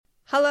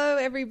Hello,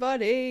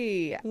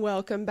 everybody.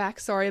 Welcome back.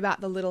 Sorry about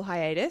the little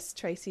hiatus.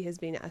 Tracy has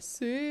been a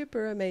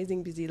super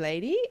amazing busy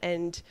lady,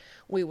 and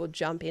we will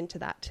jump into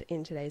that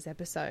in today's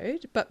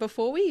episode. But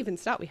before we even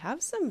start, we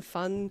have some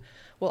fun,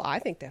 well, I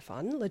think they're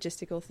fun,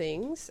 logistical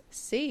things.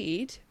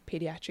 SEED,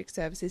 Pediatric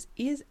Services,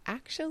 is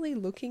actually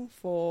looking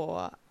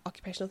for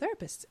occupational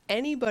therapists.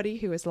 Anybody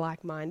who is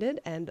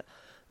like-minded and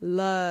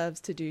loves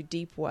to do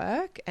deep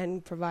work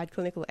and provide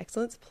clinical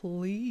excellence,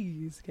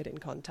 please get in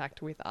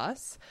contact with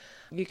us.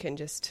 You can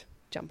just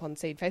jump on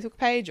SEED Facebook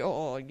page,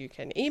 or you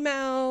can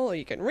email, or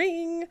you can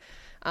ring.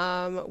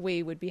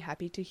 We would be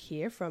happy to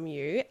hear from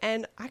you.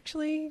 And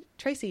actually,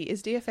 Tracy,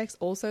 is DFX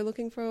also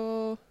looking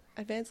for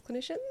advanced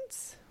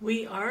clinicians?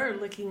 We are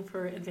looking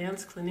for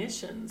advanced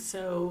clinicians.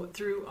 So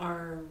through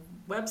our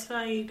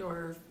website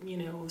or,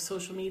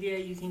 social media,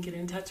 you can get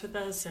in touch with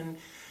us. And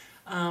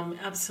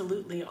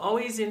absolutely,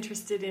 always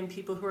interested in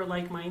people who are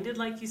like-minded,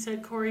 like you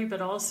said, Corey,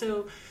 but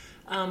also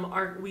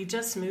we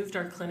just moved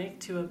our clinic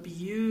to a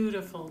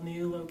beautiful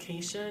new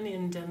location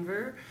in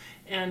Denver,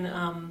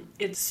 and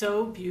it's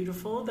so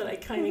beautiful that I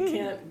kind of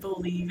can't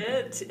believe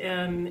it.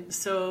 And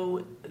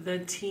so the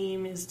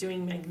team is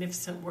doing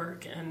magnificent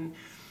work, and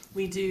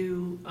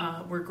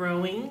we're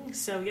growing.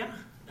 So yeah,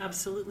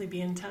 absolutely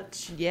be in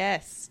touch.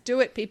 Yes, do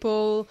it,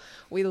 people.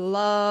 We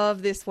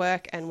love this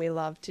work, and we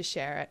love to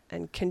share it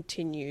and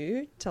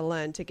continue to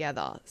learn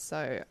together.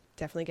 So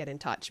definitely get in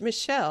touch.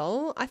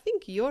 Michelle, I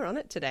think you're on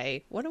it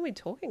today. What are we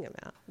talking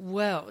about?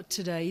 Well,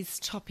 today's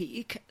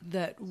topic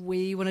that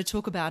we want to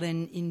talk about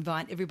and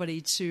invite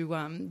everybody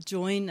to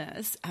join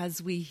us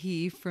as we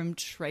hear from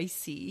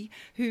Tracy,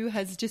 who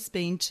has just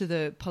been to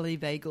the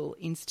Polyvagal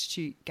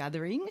Institute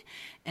gathering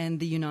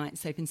and the Unite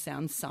Safe and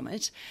Sound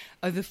Summit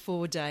over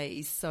 4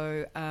 days.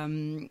 So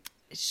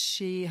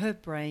her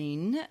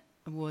brain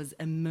was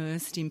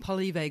immersed in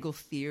polyvagal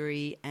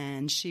theory,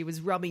 and she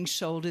was rubbing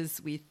shoulders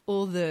with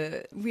all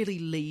the really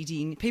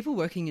leading people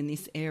working in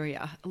this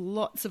area.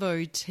 Lots of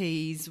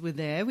OTs were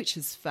there, which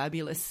is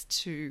fabulous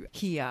to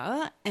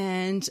hear.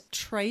 And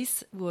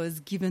Trace was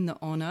given the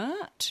honour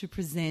to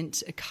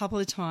present a couple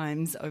of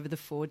times over the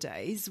 4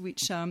 days,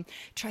 which,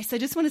 Trace, I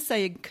just want to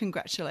say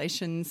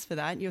congratulations for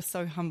that. You're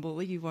so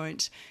humble. You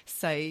won't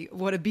say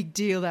what a big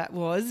deal that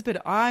was,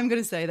 but I'm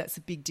going to say that's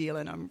a big deal,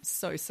 and I'm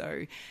so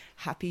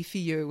happy for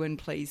you and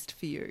pleased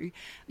for you.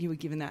 You were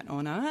given that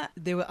honour.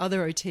 There were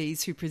other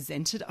OTs who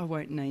presented. I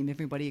won't name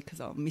everybody because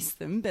I'll miss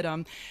them, but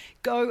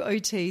Go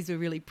OTs were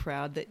really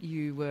proud that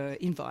you were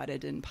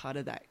invited and part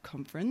of that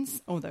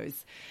conference, or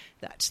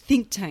that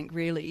think tank,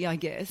 really, I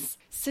guess.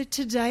 So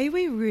today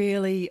we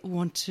really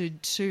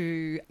wanted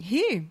to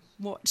hear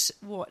what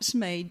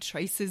made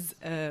Trace's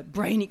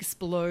brain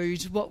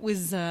explode, what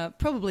was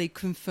probably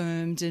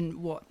confirmed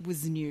and what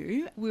was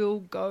new.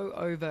 We'll go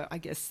over, I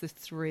guess, the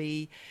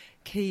 3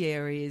 key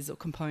areas or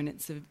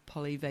components of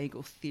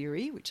polyvagal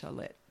theory, which I'll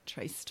let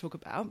Trace talk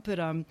about. But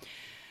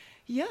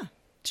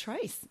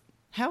Trace,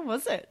 how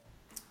was it?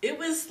 It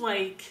was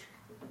like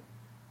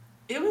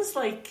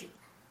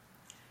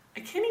I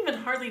can't even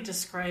hardly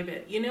describe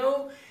it.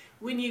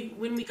 When you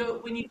go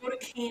to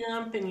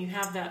camp and you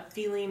have that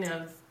feeling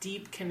of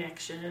deep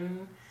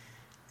connection,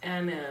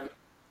 and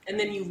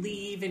then you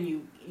leave and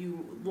you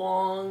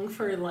long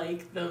for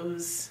like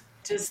those,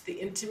 just the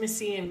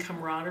intimacy and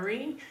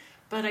camaraderie.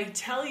 But I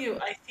tell you,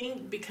 I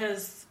think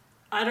because,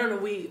 I don't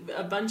know,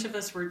 a bunch of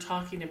us were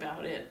talking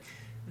about it,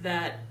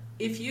 that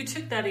if you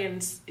took that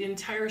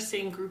entire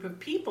same group of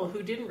people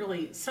who didn't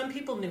really, some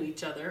people knew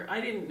each other. I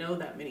didn't know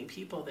that many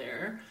people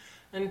there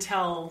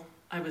until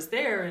I was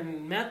there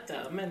and met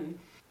them.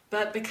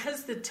 But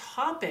because the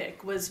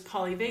topic was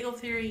polyvagal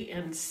theory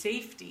and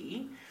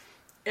safety,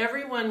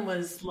 everyone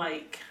was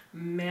like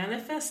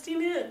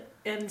manifesting it.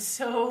 And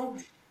so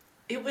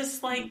it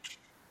was like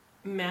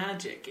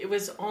magic. It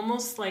was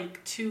almost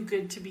like too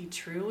good to be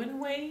true in a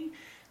way.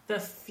 The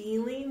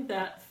feeling,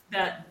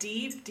 that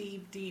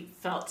deep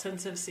felt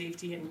sense of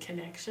safety and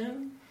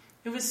connection,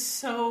 it was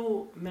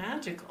so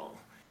magical.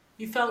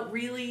 You felt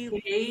really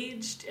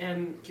engaged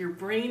and your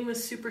brain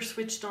was super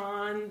switched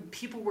on.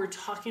 People were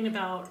talking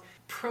about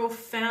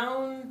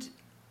profound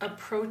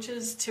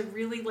approaches to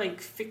really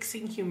like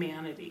fixing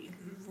humanity.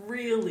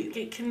 Really,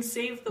 it can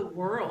save the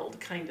world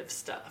kind of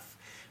stuff.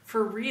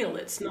 For real,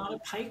 it's not a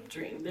pipe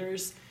dream.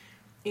 There's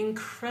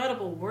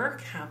incredible work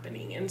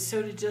happening, and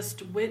so to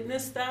just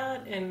witness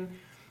that and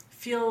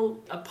feel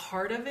a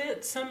part of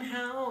it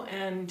somehow,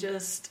 and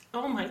just,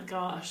 oh my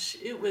gosh,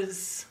 it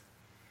was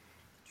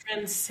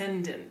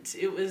transcendent.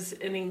 It was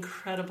an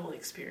incredible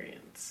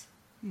experience.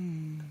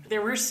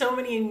 There were so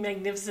many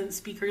magnificent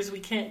speakers, we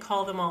can't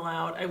call them all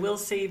out. I will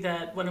say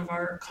that one of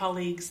our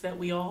colleagues that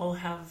we all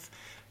have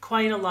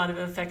quite a lot of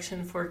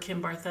affection for,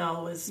 Kim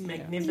Barthel, was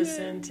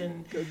magnificent. Yay.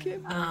 And go,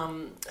 Kim.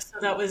 So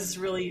that was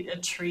really a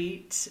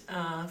treat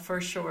for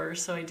sure.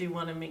 So I do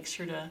want to make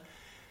sure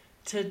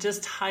to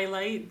just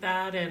highlight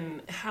that,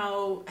 and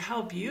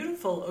how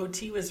beautiful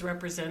OT was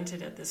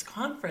represented at this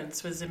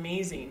conference was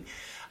amazing.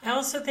 I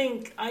also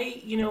think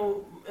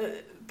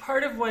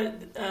part of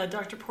what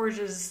Dr.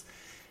 Porges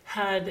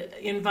had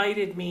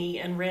invited me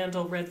and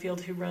Randall Redfield,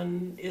 who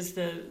is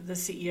the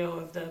CEO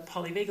of the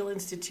Polyvagal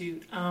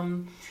Institute.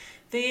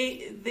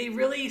 They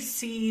really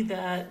see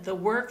that the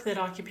work that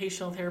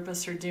occupational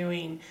therapists are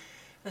doing,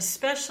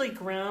 especially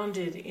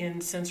grounded in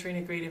sensory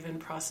integrative and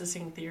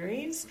processing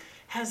theories,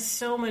 has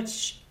so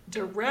much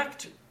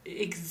direct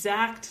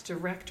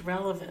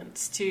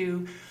relevance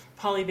to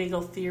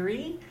polyvagal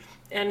theory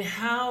and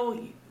how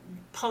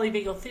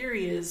polyvagal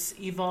theory is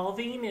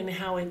evolving and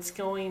how it's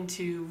going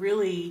to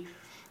really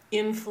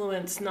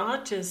influence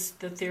not just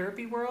the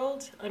therapy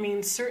world. I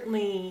mean,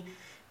 certainly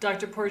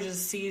Dr.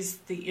 Porges sees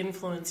the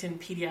influence in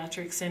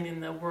pediatrics and in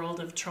the world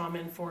of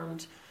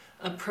trauma-informed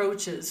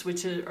approaches,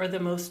 which are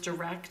the most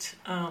direct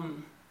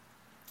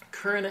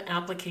current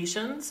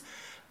applications.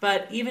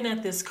 But even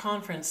at this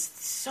conference,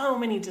 so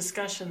many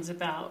discussions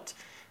about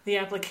the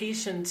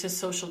application to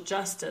social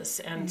justice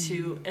and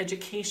to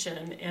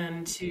education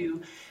and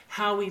to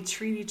how we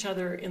treat each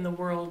other in the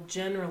world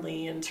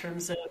generally in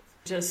terms of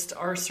just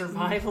our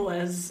survival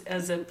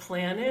as a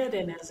planet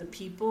and as a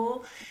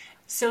people.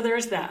 So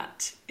there's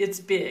that. It's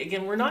big.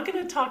 And we're not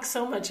going to talk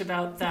so much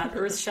about that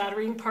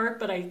earth-shattering part,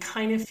 but I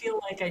kind of feel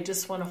like I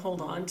just want to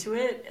hold on to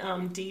it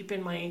deep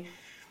in my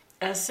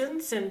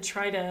essence and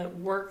try to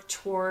work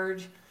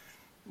toward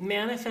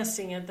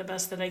manifesting it the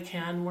best that I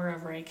can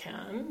wherever I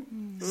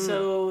can.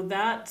 So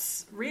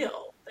that's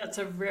real. That's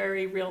a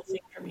very real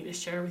thing for me to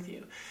share with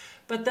you.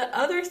 But the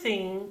other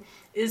thing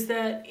is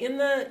that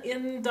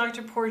in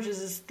Dr.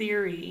 Porges'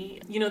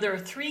 theory, there are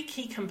three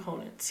key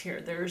components here.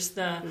 There's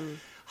the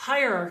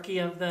hierarchy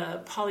of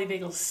the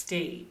polyvagal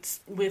states,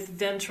 with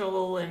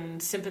ventral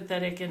and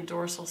sympathetic and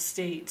dorsal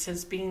states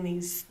as being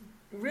these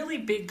really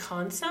big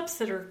concepts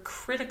that are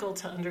critical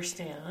to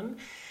understand.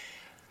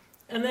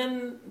 And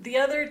then the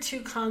other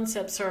two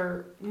concepts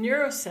are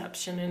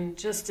neuroception and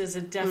just as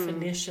a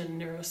definition,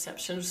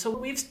 neuroception. So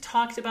we've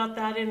talked about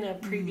that in a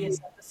previous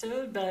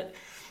episode, but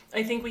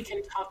I think we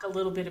can talk a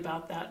little bit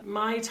about that.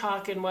 My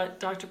talk and what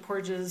Dr.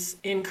 Porges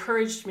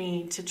encouraged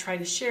me to try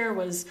to share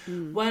was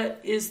what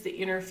is the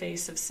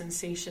interface of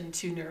sensation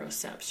to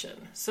neuroception.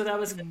 So that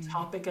was the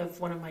topic of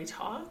one of my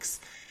talks.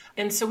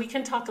 And so we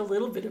can talk a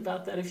little bit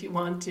about that if you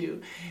want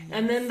to.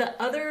 And then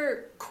the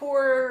other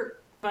core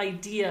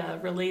idea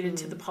related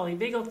to the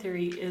polyvagal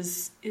theory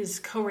is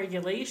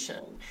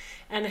co-regulation,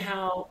 and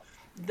how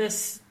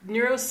this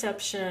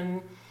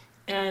neuroception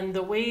and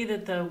the way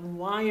that the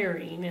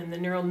wiring and the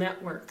neural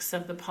networks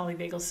of the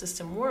polyvagal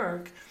system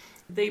work,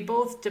 they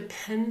both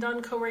depend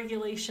on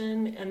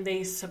co-regulation and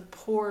they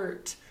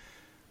support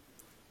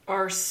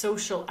our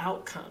social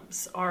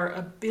outcomes, our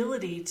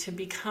ability to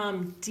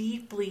become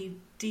deeply,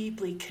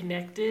 deeply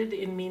connected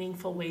in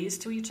meaningful ways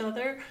to each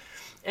other,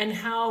 and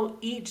how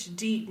each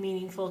deep,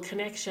 meaningful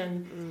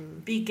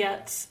connection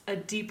begets a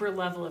deeper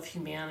level of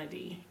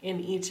humanity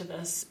in each of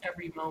us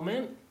every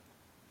moment.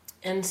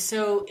 And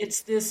so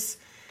it's this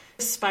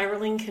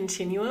spiraling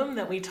continuum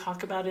that we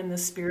talk about in the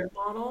spirit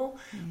model,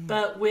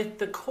 but with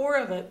the core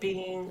of it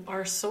being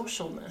our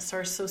socialness,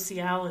 our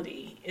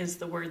sociality is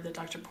the word that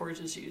Dr.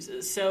 Porges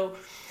uses. So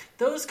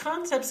those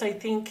concepts, I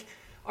think,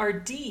 are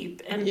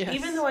deep. And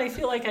even though I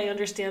feel like I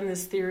understand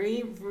this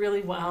theory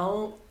really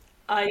well,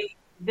 I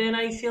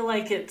feel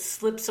like it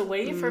slips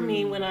away from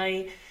me when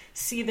I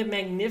see the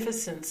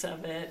magnificence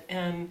of it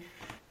and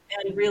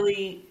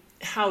really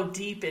how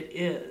deep it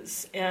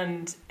is,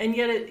 and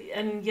yet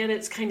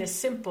it's kind of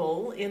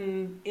simple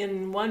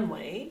in one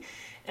way,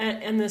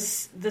 and the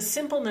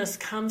simpleness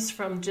comes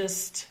from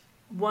just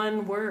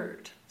one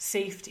word: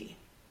 safety.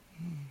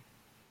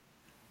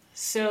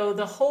 So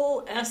the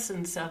whole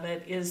essence of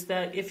it is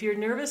that if your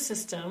nervous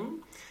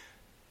system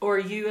or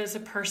you as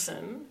a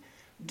person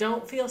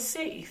don't feel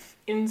safe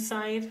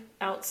inside,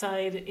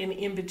 outside, and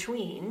in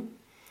between,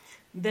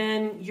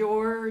 then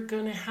you're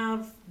going to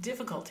have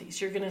difficulties.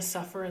 You're going to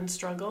suffer and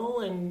struggle,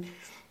 and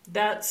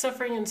that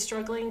suffering and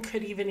struggling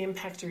could even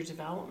impact your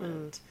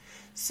development.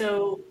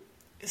 So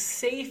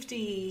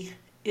safety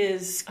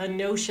is a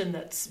notion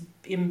that's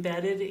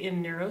embedded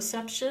in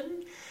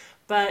neuroception,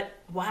 but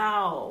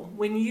wow,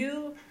 when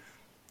you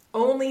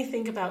only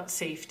think about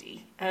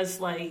safety as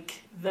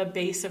like the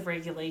base of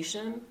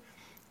regulation,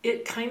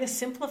 it kind of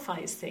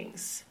simplifies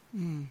things.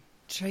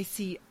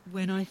 Tracy,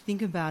 when I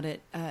think about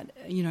it,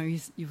 you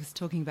was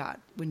talking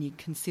about when you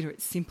consider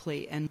it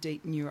simply, and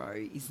deep neuro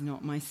is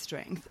not my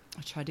strength.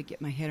 I tried to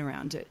get my head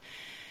around it.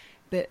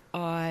 But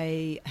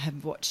I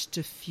have watched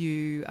a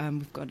few,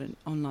 we've got an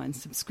online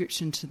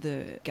subscription to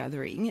the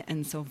gathering,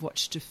 and so I've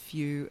watched a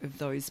few of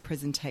those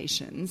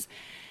presentations.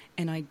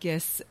 And I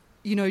guess,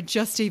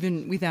 just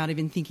even without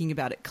even thinking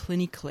about it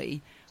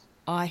clinically,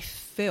 I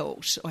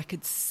felt, I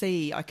could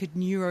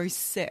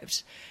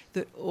neurocept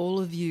that all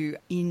of you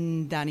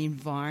in that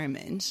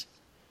environment,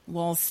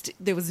 whilst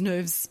there was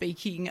nerves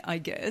speaking, I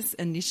guess,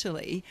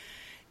 initially,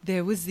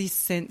 there was this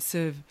sense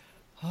of,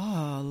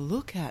 oh,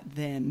 look at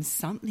them,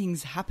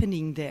 something's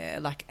happening there,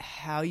 like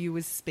how you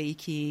were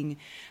speaking,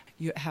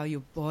 how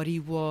your body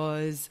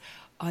was.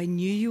 I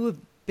knew you were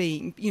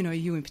being,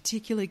 you in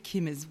particular,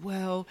 Kim as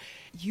well,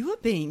 you were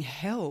being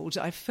held.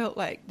 I felt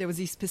like there was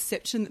this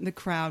perception that the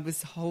crowd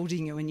was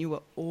holding you and you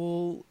were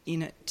all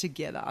in it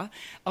together.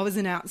 I was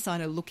an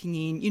outsider looking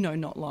in,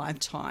 not live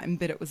time,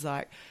 but it was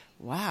like,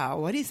 wow,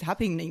 what is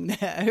happening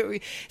there?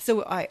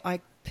 So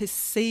I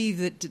perceive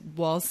that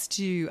whilst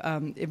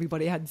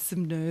everybody had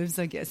some nerves,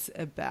 I guess,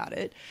 about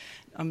it.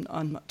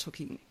 I'm not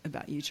talking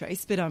about you,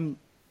 Trace,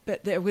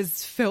 but there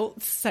was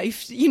felt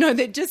safety.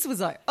 There just was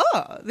like,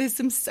 oh, there's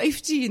some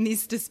safety in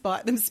this,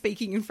 despite them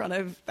speaking in front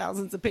of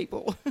thousands of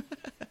people.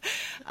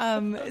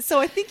 So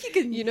I think you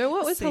can. You know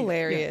what was see,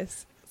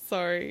 hilarious?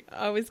 Sorry,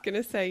 I was going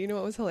to say,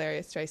 what was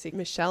hilarious, Tracy?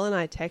 Michelle and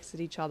I texted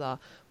each other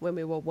when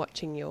we were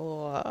watching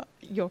your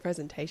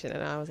presentation,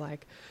 and I was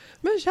like,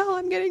 Michelle,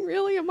 I'm getting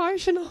really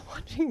emotional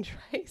watching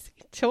Tracy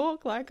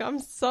talk. Like, I'm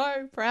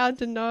so proud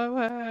to know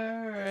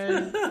her.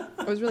 And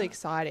it was really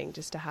exciting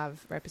just to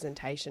have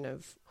representation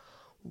of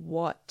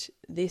what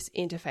this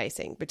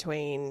interfacing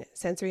between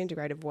sensory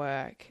integrative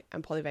work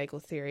and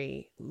polyvagal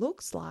theory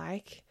looks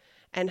like,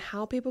 and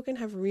how people can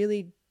have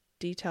really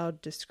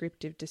detailed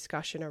descriptive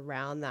discussion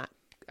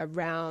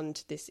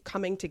around this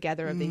coming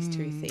together of these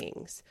two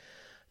things.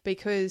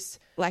 Because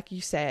like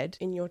you said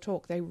in your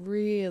talk, they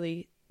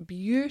really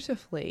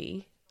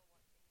beautifully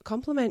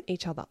complement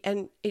each other,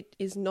 and it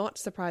is not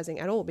surprising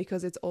at all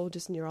because it's all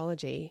just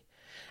neurology.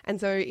 And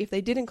so if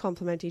they didn't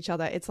complement each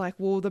other, it's like,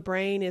 well, the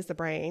brain is the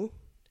brain.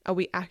 Are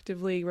we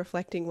actively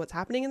reflecting what's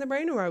happening in the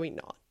brain, or are we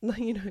not?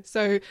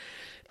 So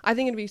I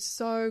think it'd be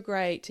so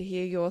great to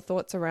hear your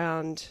thoughts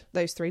around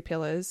those three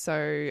pillars.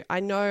 So I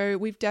know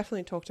we've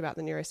definitely talked about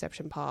the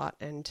neuroception part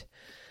and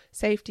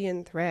safety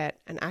and threat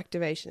and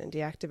activation and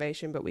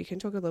deactivation, but we can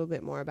talk a little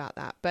bit more about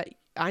that. But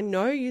I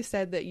know you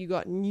said that you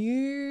got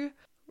new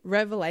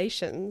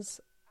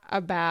revelations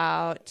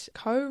about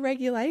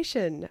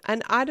co-regulation.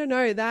 And I don't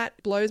know,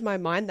 that blows my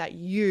mind that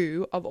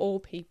you, of all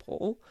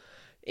people,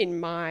 in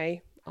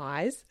my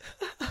eyes,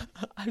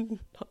 I'm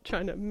not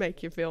trying to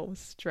make you feel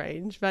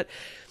strange, but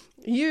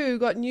you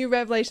got new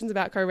revelations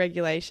about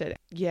co-regulation.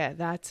 Yeah,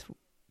 that's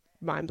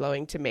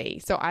mind-blowing to me.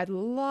 So I'd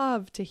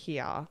love to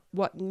hear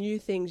what new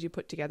things you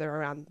put together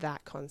around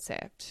that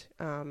concept,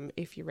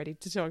 if you're ready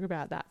to talk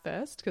about that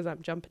first, because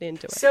I'm jumping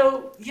into it.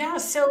 So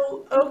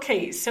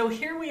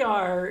here we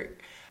are,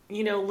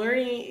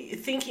 learning,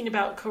 thinking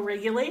about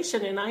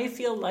co-regulation, and I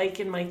feel like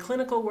in my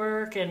clinical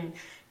work and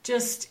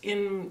just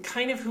in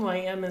kind of who I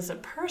am as a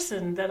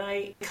person, that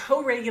I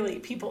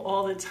co-regulate people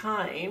all the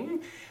time.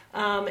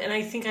 And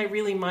I think I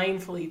really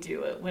mindfully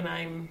do it when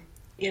I'm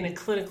in a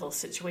clinical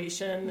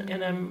situation. Mm-hmm.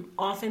 And I'm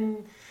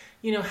often,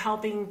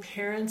 helping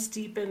parents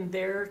deepen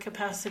their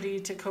capacity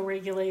to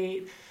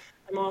co-regulate.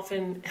 I'm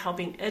often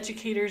helping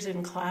educators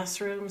in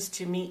classrooms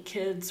to meet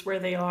kids where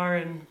they are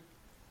and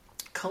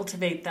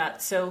cultivate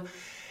that. So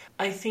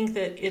I think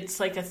that it's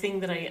like a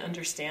thing that I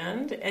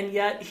understand, and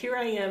yet here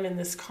I am in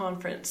this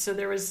conference. So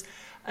there was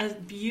a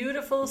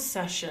beautiful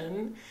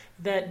session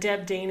that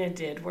Deb Dana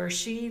did where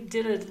she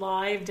did a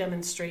live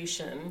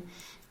demonstration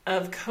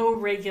of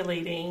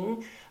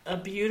co-regulating a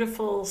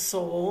beautiful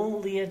soul,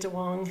 Leah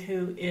DeWong,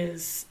 who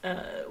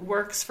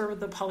works for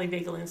the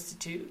Polyvagal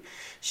Institute.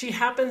 She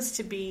happens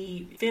to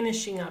be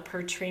finishing up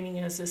her training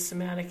as a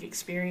somatic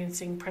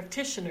experiencing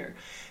practitioner.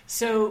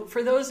 So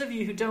for those of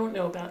you who don't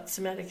know about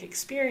somatic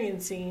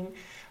experiencing,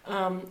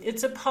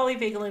 it's a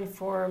polyvagal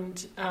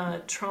informed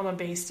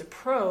trauma-based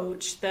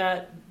approach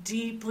that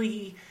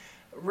deeply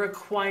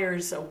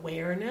requires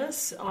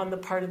awareness on the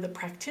part of the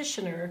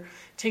practitioner.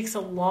 Takes a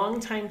long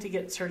time to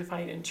get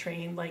certified and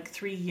trained, like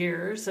 3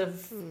 years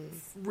of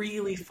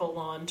really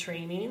full-on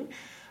training.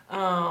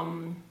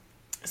 And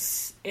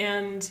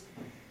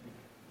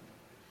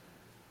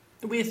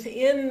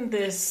within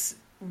this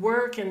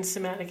work in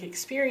somatic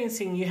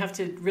experiencing, you have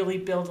to really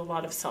build a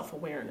lot of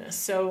self-awareness.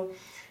 So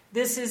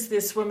this is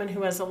this woman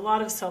who has a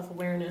lot of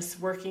self-awareness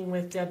working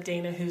with Deb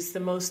Dana, who's the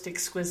most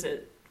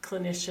exquisite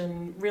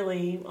clinician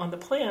really on the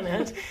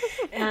planet.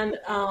 And,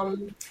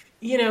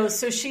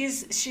 so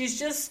she's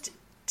just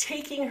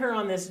taking her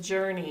on this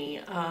journey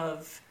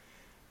of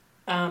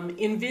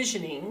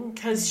envisioning,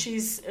 because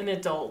she's an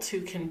adult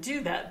who can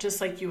do that, just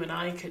like you and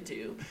I could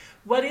do.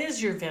 What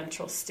is your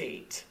ventral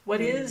state?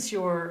 What is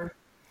your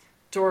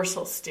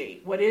dorsal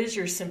state? What is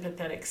your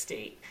sympathetic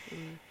state?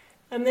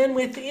 And then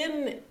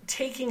within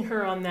taking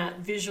her on that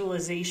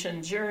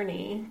visualization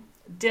journey,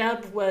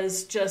 Deb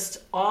was just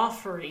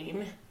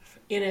offering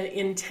in an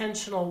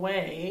intentional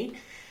way,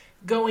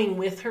 going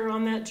with her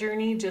on that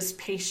journey, just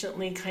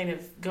patiently kind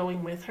of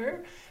going with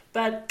her,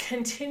 but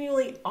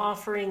continually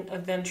offering a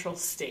ventral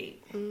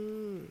state.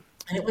 And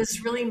it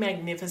was really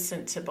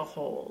magnificent to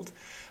behold.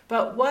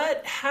 But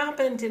what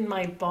happened in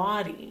my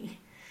body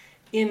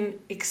in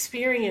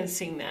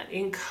experiencing that,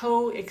 in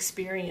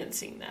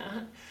co-experiencing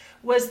that,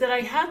 was that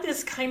I had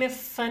this kind of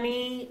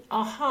funny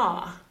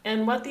aha.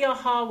 And what the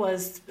aha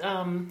was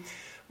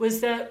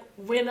that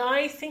when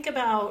I think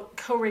about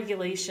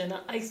co-regulation,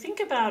 I think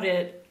about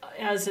it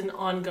as an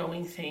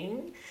ongoing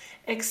thing,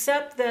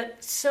 except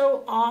that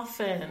so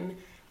often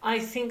I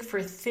think for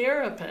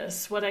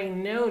therapists, what I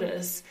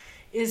notice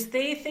is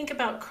they think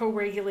about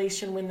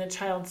co-regulation when the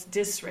child's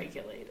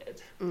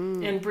dysregulated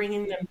and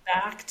bringing them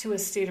back to a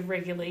state of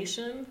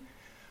regulation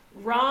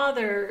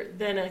rather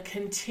than a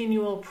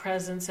continual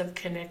presence of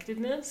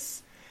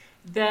connectedness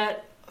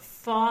that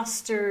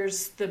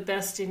fosters the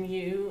best in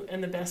you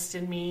and the best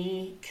in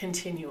me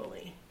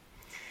continually.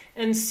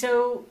 And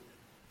so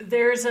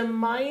there's a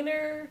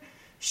minor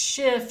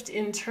shift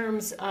in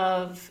terms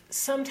of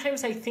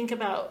sometimes I think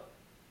about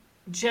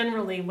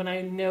generally when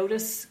I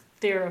notice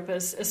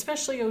therapists,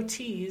 especially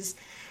OTs,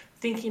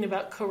 thinking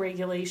about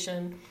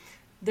co-regulation,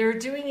 they're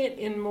doing it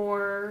in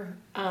more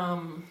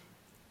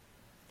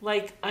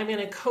like I'm going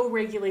to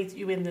co-regulate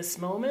you in this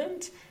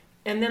moment,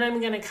 and then I'm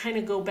going to kind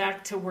of go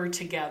back to we're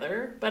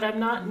together, but I'm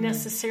not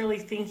necessarily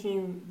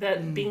thinking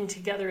that being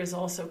together is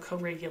also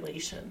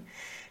co-regulation.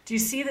 Do you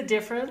see the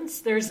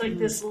difference? There's like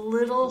this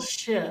little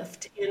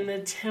shift in the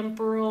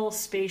temporal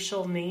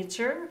spatial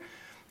nature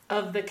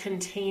of the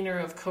container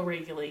of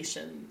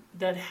co-regulation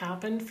that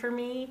happened for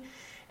me.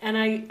 And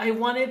I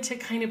wanted to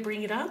kind of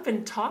bring it up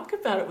and talk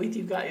about it with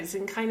you guys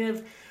and kind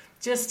of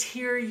just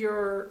hear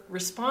your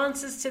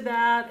responses to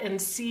that and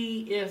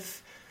see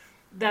if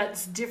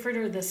that's different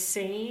or the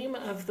same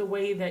of the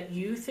way that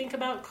you think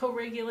about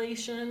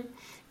co-regulation.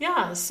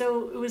 Yeah,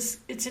 so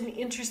it's an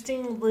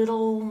interesting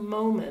little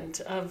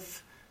moment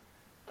of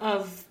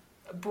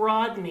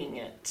broadening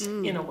it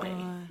in a way.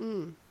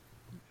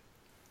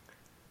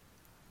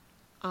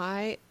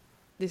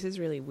 This is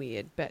really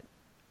weird, but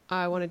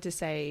I wanted to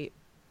say,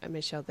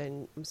 Michelle,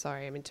 then I'm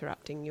sorry I'm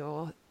interrupting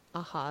your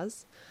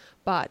ahas,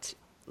 but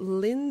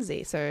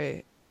Lindsay,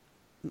 so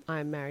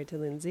I'm married to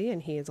Lindsay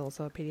and he is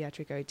also a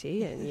pediatric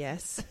OT, and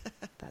yes,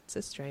 that's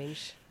a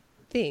strange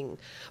thing,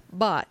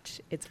 but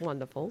it's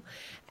wonderful.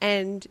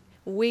 And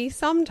we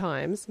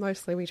sometimes,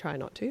 mostly we try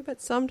not to,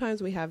 but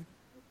sometimes we have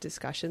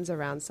discussions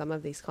around some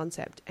of these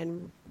concepts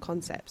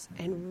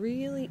and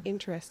really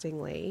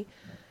interestingly,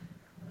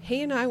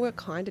 he and I were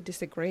kind of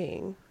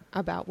disagreeing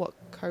about what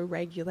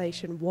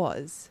co-regulation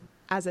was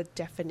as a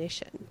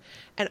definition.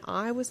 And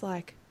I was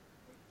like,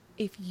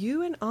 if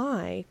you and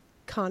I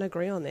can't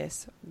agree on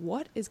this,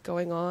 what is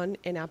going on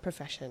in our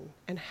profession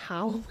and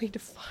how are we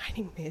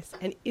defining this?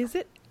 And is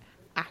it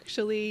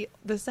actually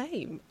the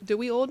same? Do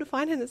we all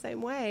define it in the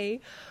same way,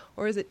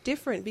 or is it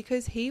different?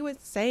 Because he was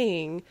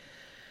saying,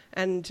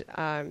 and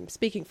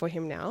speaking for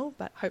him now,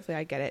 but hopefully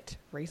I get it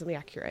reasonably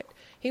accurate.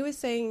 He was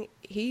saying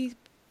he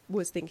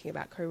was thinking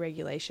about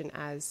co-regulation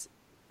as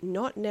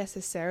not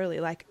necessarily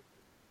like,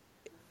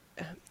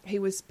 he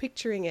was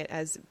picturing it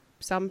as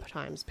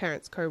sometimes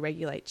parents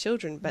co-regulate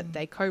children, but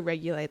they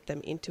co-regulate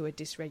them into a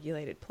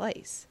dysregulated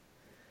place.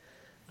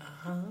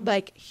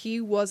 Like he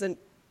wasn't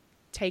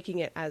taking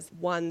it as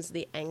one's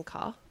the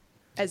anchor.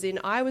 As in,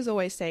 I was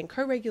always saying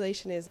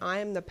co-regulation is I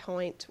am the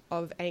point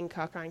of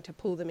anchor trying to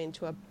pull them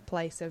into a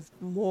place of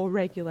more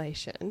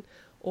regulation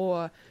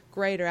or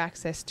greater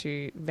access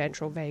to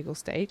ventral vagal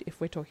state, if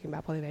we're talking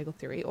about polyvagal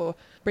theory, or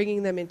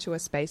bringing them into a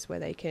space where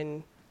they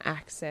can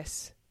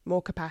access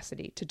more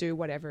capacity to do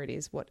whatever it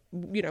is,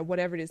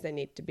 whatever it is they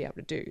need to be able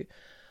to do.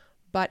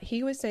 But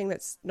he was saying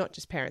that's not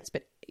just parents,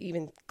 but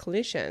even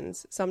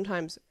clinicians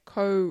sometimes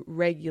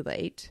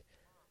co-regulate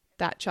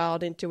that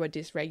child into a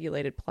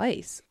dysregulated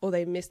place, or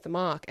they miss the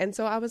mark. And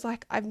so I was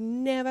like, I've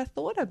never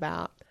thought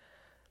about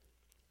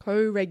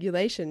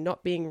co-regulation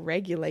not being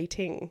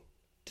regulating.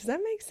 Does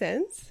that make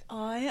sense?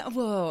 I'm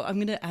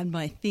going to add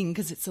my thing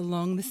because it's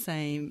along the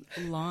same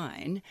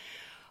line.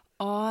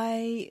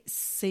 I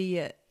see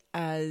it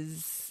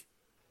as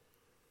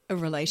a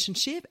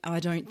relationship. I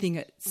don't think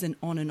it's an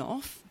on and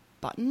off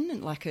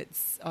button. Like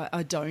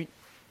I don't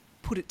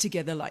put it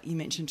together like you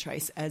mentioned,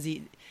 Trace, as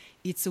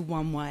it's a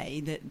one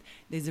way that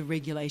there's a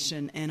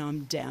regulation and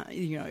I'm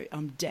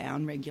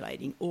down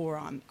regulating or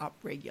I'm up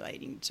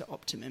regulating to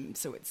optimum.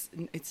 So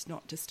it's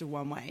not just a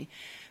one way.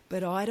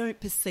 But I don't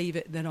perceive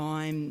it that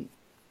I'm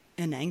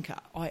an anchor.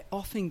 I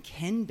often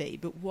can be,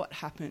 but what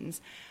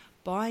happens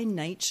by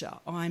nature,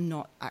 I'm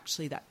not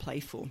actually that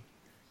playful.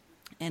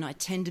 And I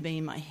tend to be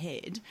in my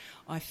head.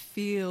 I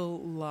feel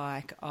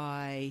like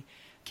I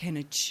can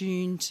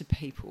attune to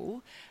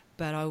people,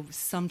 but I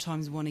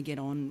sometimes want to get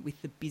on with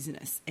the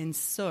business. And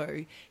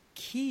so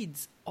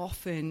kids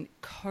often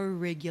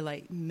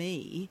co-regulate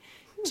me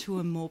to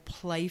a more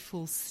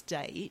playful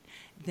state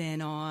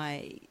than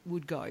I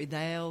would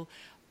go.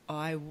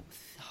 I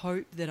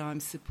hope that I'm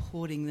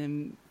supporting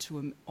them to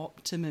an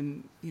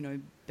optimum,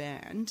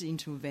 band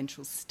into a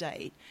ventral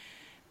state,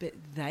 but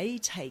they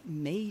take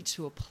me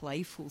to a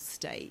playful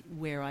state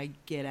where I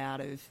get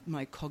out of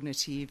my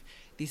cognitive,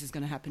 this is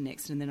going to happen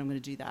next, and then I'm going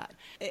to do that.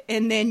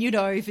 And then,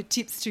 if it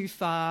tips too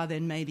far,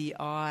 then maybe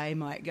I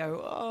might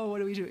go, oh, what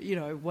do we do?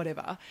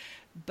 Whatever.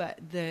 But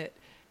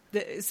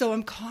so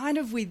I'm kind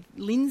of with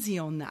Lindsay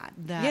on that.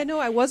 Yeah, no,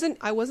 I wasn't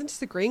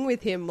disagreeing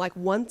with him. Like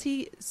once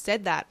he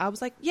said that, I was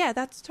like, yeah,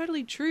 that's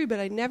totally true. But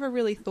I never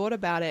really thought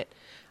about it.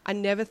 I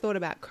never thought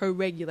about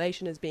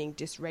co-regulation as being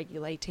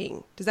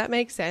dysregulating. Does that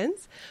make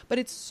sense? But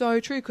it's so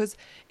true because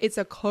it's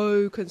a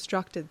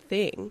co-constructed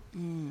thing.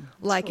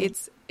 Like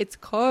it's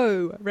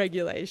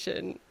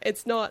co-regulation.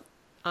 It's not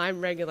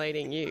I'm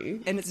regulating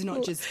you. And it's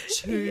not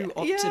just to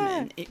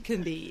optimum. It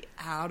can be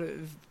out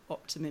of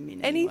optimum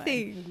in any way.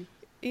 Anything.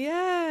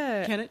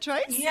 Yeah. Can it,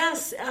 Trace?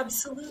 Yes,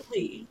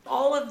 absolutely.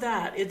 All of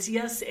that. It's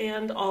yes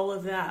and all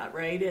of that,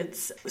 right?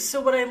 It's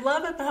so what I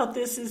love about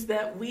this is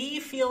that we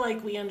feel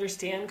like we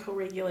understand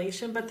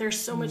co-regulation, but there's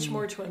so much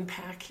more to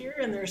unpack here,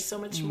 and there's so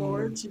much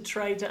more to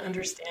try to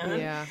understand.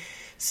 Yeah.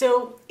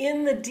 So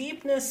in the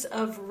deepness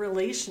of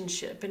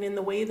relationship and in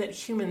the way that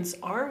humans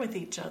are with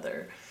each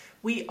other,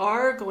 we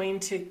are going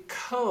to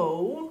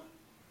travel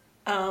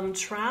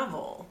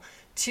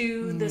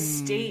to the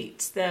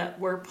states that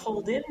we're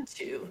pulled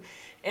into.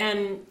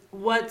 And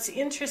what's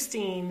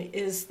interesting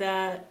is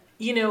that,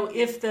 you know,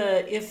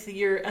 if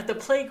you're at the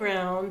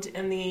playground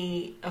and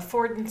the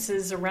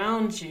affordances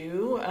around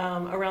you,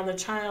 around the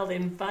child,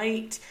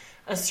 invite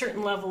a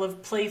certain level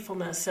of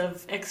playfulness,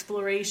 of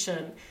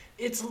exploration,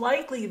 it's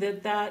likely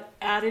that that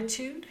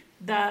attitude,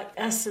 that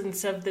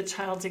essence of the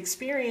child's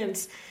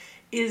experience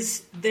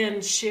is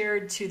then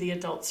shared to the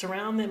adults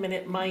around them, and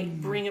it might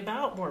bring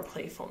about more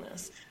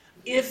playfulness.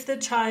 If the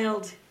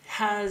child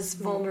has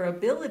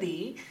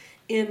vulnerability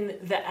in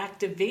the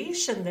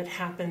activation that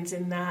happens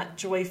in that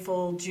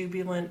joyful,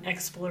 jubilant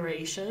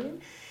exploration,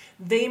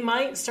 they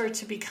might start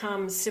to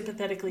become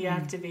sympathetically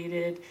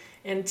activated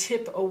and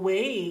tip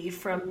away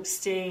from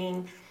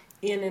staying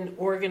in an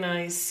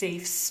organized,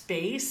 safe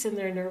space in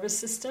their nervous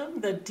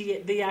system.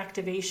 The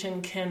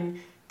activation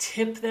can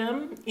tip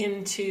them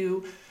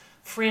into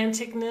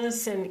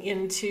franticness and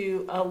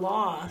into a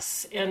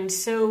loss. And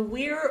so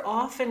we're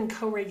often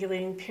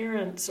co-regulating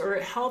parents or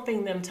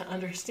helping them to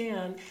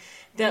understand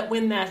that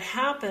when that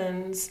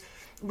happens,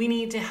 we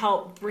need to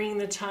help bring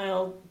the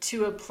child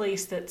to a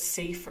place that's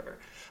safer.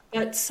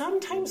 But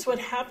sometimes what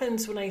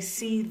happens when I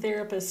see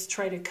therapists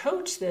try to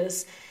coach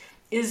this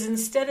is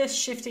instead of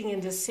shifting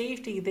into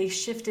safety, they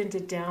shift into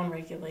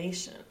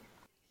downregulation.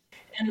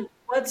 And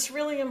what's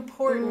really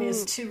important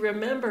is to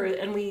remember,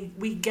 and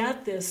we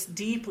get this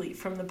deeply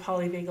from the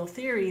polyvagal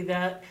theory,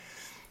 that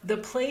the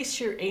place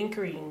you're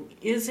anchoring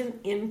isn't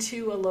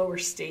into a lower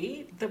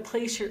state. The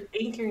place you're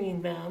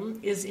anchoring them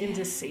is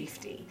into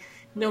safety,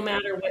 no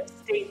matter what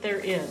state they're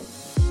in.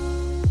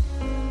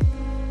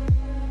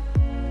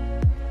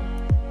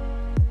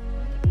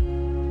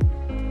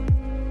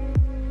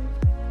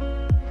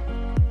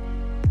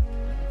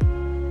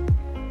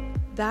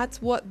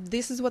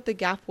 This is what the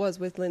gap was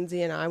with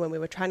Lindsay and I when we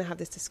were trying to have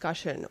this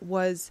discussion,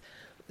 was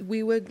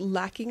we were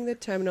lacking the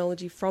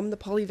terminology from the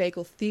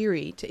polyvagal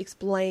theory to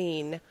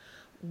explain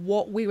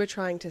what we were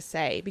trying to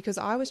say. Because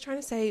I was trying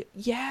to say,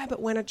 yeah,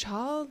 but when a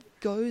child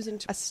goes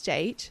into a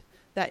state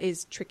that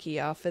is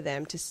trickier for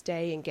them to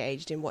stay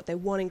engaged in what they're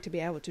wanting to be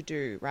able to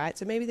do, right?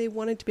 So maybe they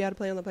wanted to be able to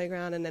play on the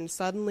playground, and then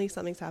suddenly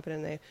something's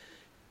happened and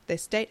their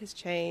state has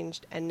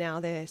changed, and now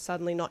they're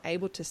suddenly not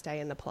able to stay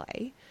in the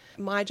play.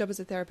 My job as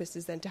a therapist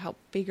is then to help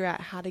figure out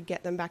how to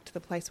get them back to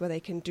the place where they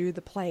can do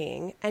the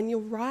playing. And you're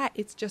right,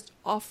 it's just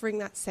offering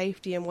that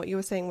safety. And what you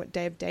were saying, what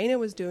Dave Dana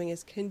was doing,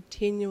 is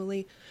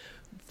continually,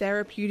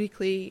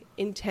 therapeutically,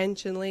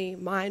 intentionally,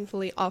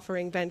 mindfully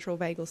offering ventral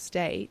vagal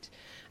state.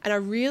 And I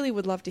really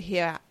would love to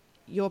hear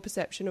your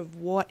perception of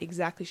what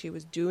exactly she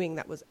was doing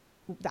that was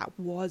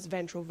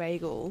ventral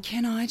vagal.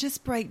 Can I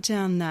just break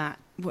down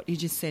what you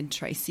just said,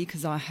 Tracy,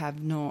 because I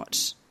have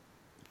not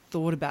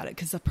thought about it,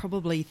 because I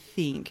probably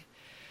think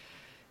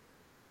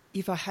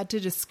if I had to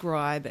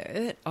describe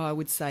it, I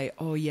would say,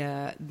 oh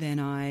yeah, then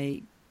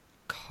I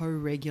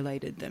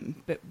co-regulated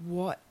them. But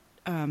what,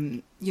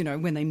 when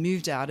they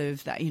moved out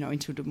of that,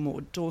 into a more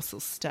dorsal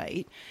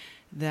state,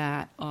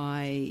 that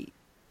I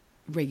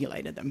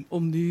regulated them or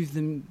moved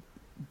them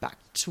back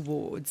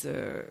towards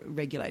a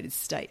regulated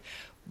state.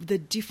 The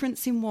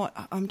difference in what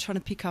I'm trying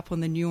to pick up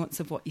on, the nuance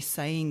of what you're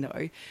saying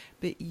though,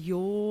 but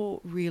you're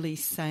really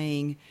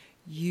saying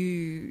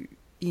in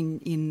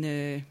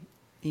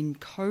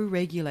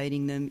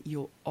co-regulating them,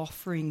 you're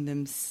offering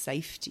them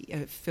safety,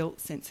 a felt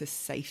sense of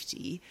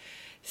safety,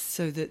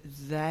 so that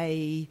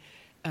they,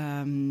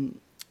 so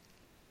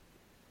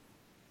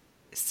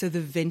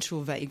the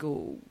ventral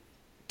vagal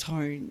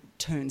tone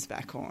turns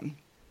back on,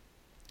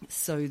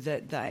 so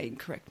that they,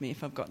 correct me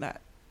if I've got that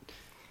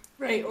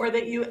right, or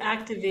that you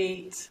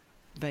activate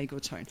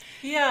vagal tone.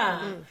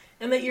 Yeah,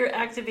 and that you're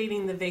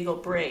activating the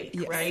vagal brake,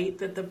 yes. Right?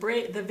 That the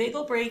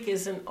vagal brake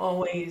isn't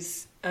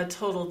always a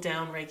total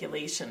down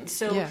regulation.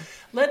 So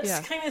let's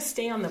kind of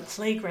stay on the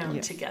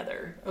playground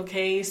together,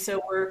 okay?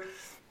 So we're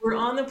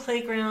on the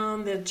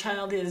playground. The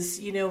child is,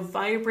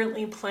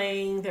 vibrantly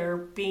playing. They're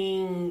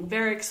being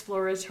very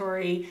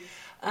exploratory,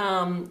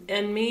 and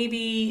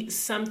maybe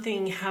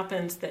something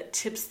happens that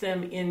tips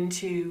them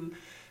into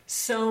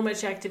so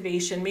much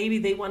activation. Maybe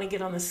they want to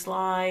get on the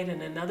slide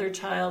and another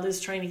child is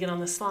trying to get on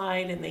the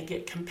slide, and they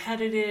get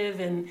competitive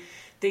and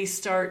they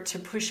start to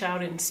push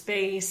out in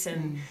space,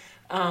 and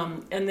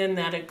then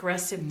that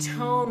aggressive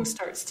tone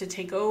starts to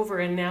take over,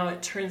 and now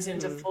it turns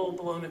into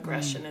full-blown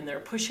aggression, and they're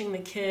pushing the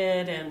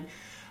kid and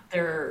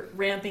they're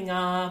ramping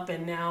up,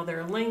 and now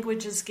their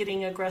language is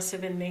getting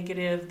aggressive and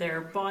negative.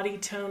 Their body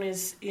tone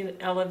is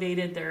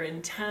elevated. They're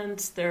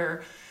intense.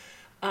 They're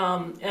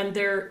and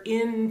they're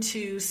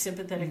into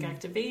sympathetic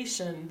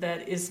activation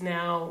that is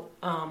now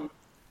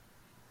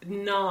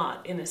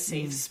not in a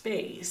safe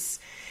space.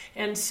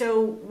 And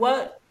so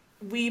what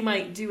we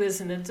might do as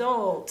an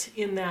adult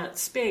in that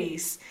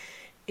space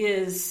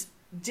is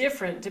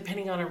different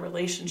depending on our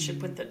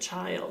relationship with the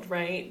child,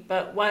 right?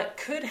 But what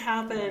could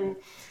happen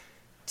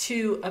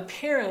to a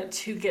parent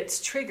who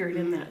gets triggered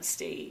in that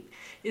state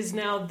is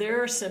now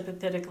they're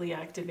sympathetically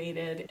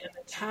activated and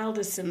the child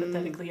is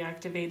sympathetically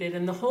activated,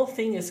 and the whole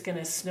thing is going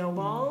to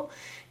snowball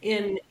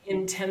in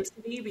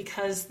intensity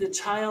because the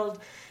child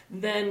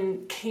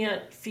then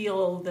can't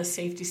feel the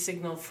safety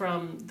signal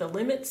from the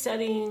limit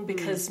setting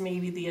because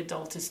maybe the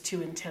adult is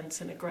too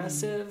intense and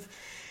aggressive.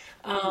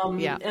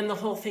 And the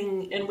whole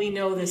thing, and we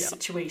know this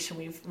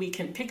situation, we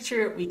can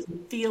picture it, we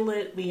can feel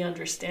it, we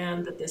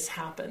understand that this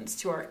happens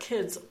to our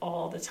kids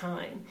all the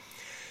time.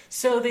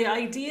 So the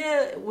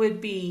idea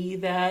would be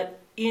that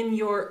in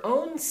your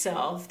own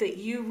self, that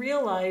you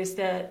realize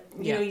that,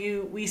 you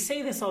know, we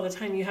say this all the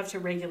time, you have to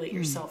regulate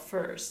yourself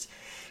first.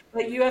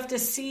 But you have to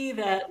see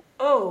that,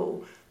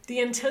 oh, the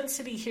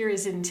intensity here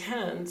is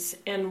intense,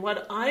 and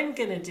what I'm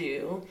going to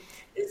do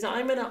is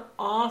I'm going to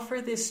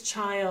offer this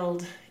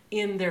child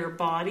in their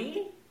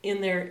body,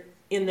 in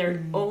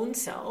their own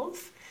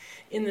self,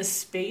 in the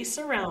space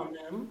around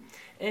them,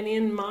 and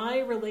in my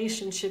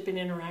relationship and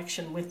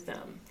interaction with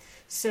them.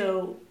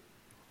 So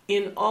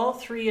in all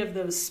three of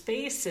those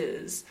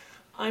spaces,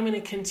 I'm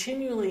going to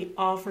continually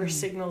offer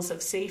signals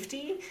of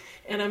safety,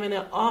 and I'm going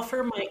to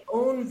offer my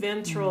own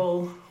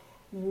ventral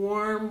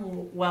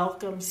warm,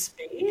 welcome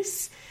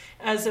space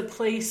as a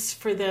place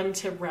for them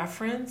to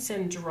reference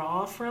and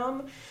draw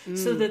from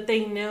so that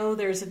they know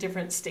there's a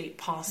different state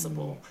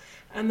possible.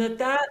 And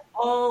that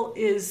all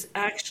is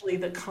actually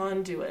the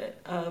conduit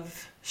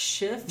of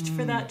shift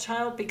for that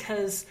child,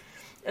 because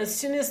as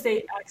soon as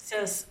they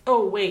access,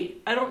 oh,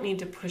 wait, I don't need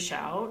to push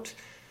out,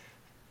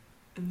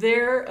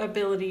 their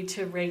ability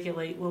to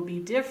regulate will be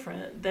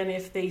different than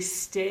if they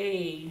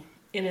stay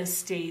in a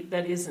state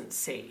that isn't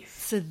safe.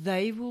 So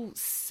they will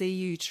see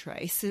you,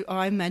 Trace. So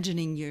I'm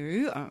imagining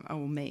you, or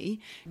me,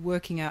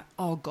 working out,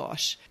 oh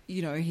gosh,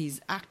 you know, he's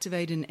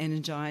activated and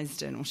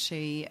energized, and or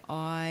she,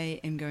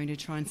 I am going to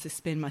try and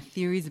suspend my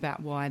theories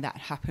about why that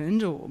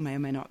happened, or may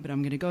not, but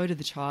I'm going to go to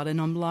the child and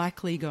I'm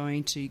likely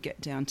going to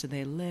get down to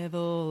their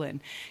level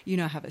and, you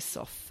know, have a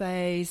soft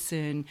face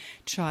and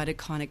try to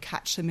kind of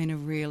catch them in a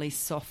really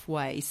soft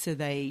way so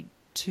they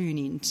tune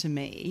in to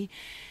me.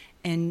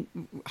 And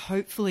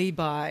hopefully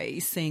by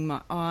seeing my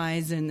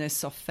eyes and the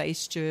soft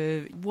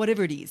facial,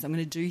 whatever it is, I'm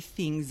going to do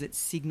things that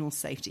signal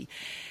safety.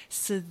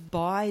 So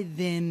by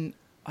them,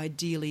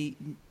 ideally,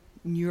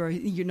 their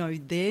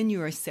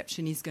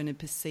neuroception is going to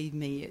perceive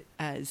me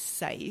as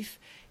safe,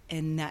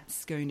 and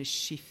that's going to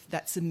shift.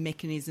 That's a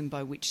mechanism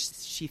by which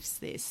shifts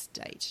their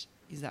state.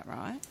 Is that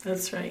right?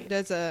 That's right.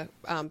 There's a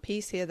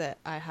piece here that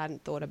I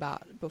hadn't thought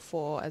about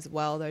before as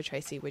well, though,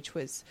 Tracy, which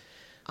was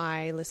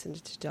I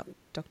listened to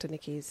Dr.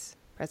 Nikki's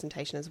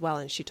presentation as well,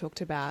 and she talked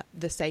about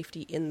the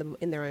safety in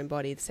their own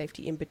body, the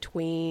safety in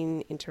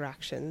between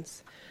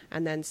interactions,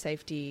 and then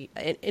safety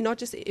and not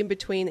just in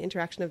between the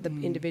interaction of the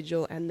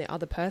individual and the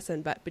other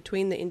person, but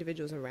between the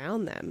individuals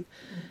around them,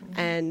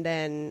 and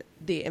then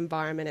the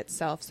environment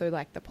itself. So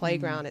like the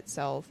playground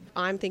itself.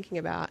 I'm thinking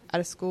about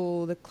at a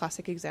school the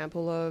classic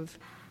example of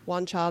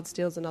one child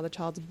steals another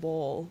child's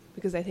ball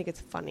because they think it's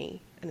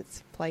funny and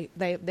it's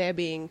they're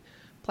being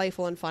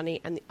playful and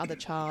funny, and the other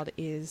child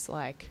is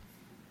like,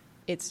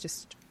 it's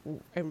just,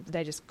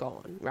 they're just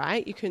gone,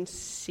 right? You can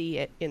see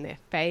it in their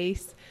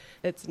face.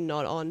 It's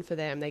not on for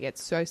them. They get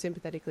so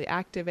sympathetically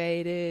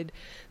activated.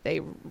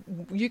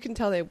 You can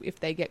tell if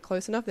they get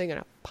close enough, they're going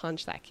to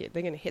punch that kid.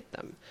 They're going to hit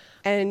them.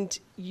 And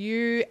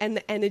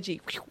the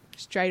energy,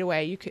 straight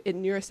away,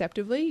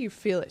 neuroceptively, you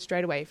feel it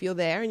straight away. If you're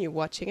there and you're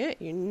watching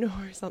it, you know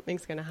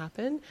something's going to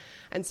happen.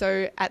 And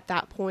so at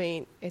that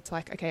point, it's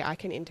like, okay, I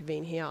can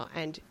intervene here.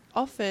 And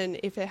often,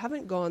 if they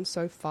haven't gone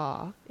so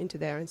far into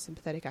their own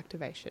sympathetic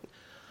activation,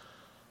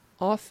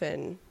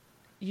 often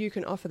you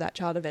can offer that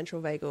child a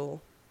ventral vagal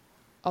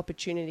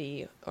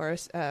opportunity or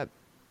a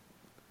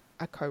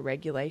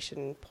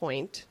co-regulation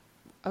point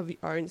of your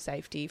own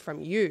safety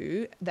from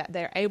you, that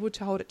they're able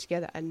to hold it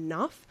together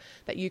enough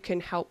that you can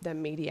help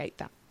them mediate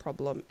that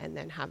problem and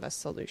then have a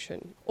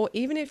solution. Or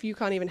even if you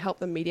can't even help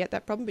them mediate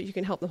that problem, but you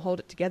can help them hold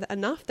it together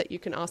enough that you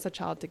can ask the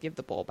child to give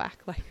the ball back.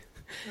 Like,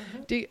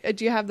 do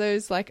you have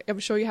those, like, I'm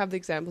sure you have the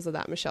examples of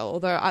that, Michelle,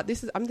 although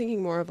I'm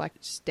thinking more of like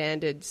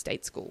standard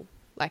state school,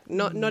 like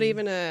not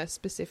even a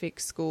specific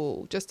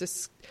school,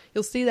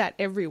 you'll see that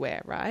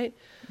everywhere, right?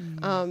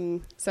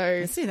 So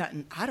you see that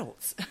in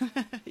adults.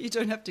 You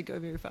don't have to go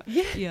very far.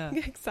 Yeah.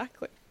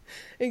 Exactly.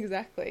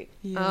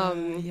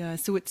 Yeah.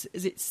 So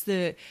it's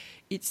the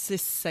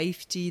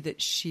safety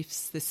that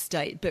shifts the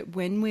state. But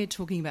when we're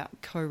talking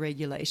about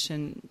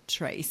co-regulation,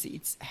 Trace,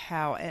 it's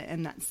how,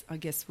 and that's, I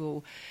guess,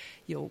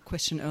 your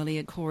question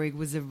earlier, Corey,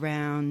 was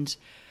around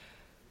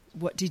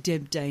what did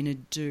Deb Dana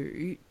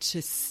do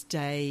to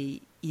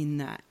stay in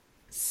that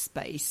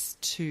space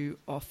to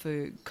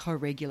offer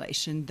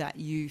co-regulation that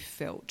you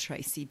felt,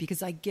 Tracy?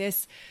 Because I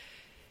guess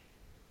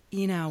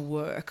in our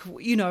work,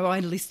 I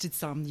listed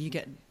some. You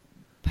get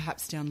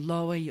perhaps down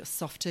lower, you're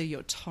softer,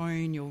 your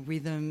tone, your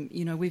rhythm.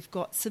 We've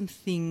got some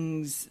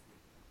things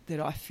that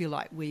I feel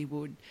like we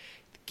would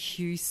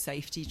cue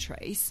safety,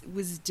 Trace.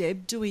 Was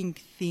Deb doing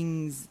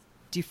things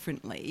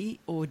differently,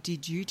 or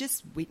did you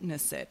just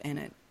witness it and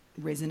it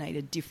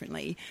resonated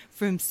differently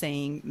from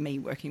seeing me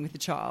working with a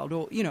child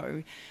or,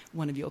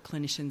 one of your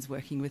clinicians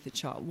working with a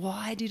child?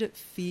 Why did it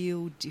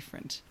feel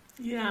different?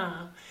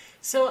 Yeah.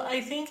 So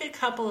I think a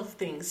couple of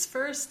things.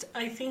 First,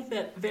 I think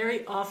that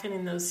very often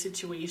in those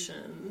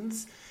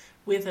situations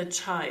with a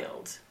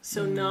child,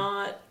 so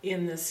not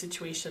in the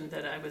situation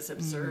that I was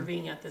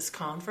observing at this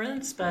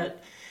conference,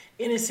 but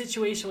in a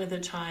situation with a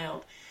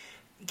child,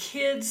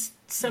 kids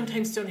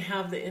sometimes don't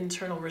have the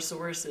internal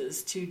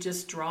resources to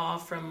just draw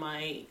from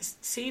my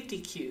safety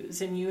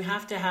cues, and you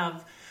have to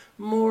have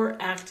more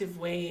active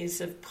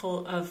ways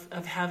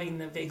of having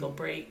the vagal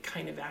brake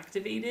kind of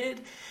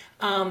activated.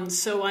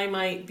 So I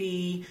might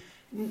be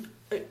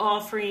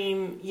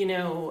offering,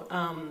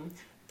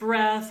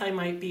 breath. I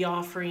might be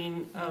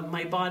offering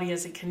my body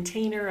as a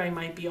container. I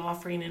might be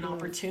offering an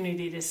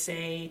opportunity to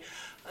say,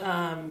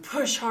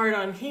 push hard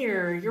on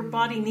here. Your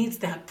body needs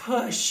that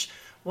push.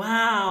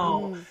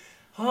 Wow.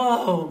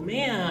 Oh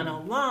man,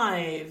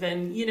 alive.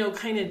 And,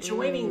 kind of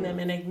joining them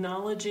and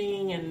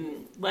acknowledging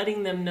and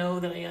letting them know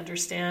that I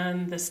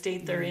understand the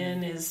state they're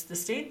in is the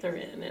state they're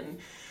in. And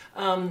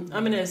I'm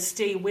going to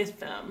stay with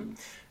them.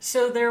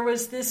 So there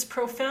was this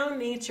profound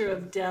nature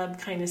of Deb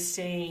kind of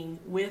staying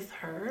with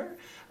her.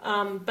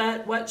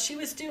 But what she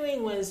was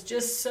doing was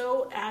just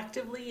so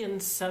actively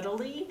and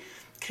subtly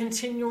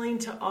continuing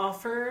to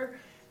offer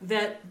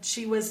that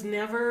she was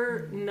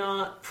never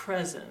not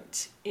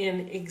present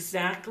in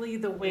exactly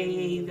the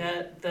way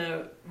that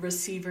the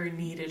receiver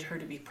needed her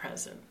to be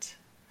present.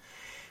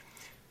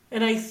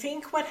 And I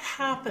think what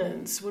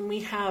happens when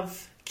we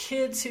have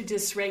kids who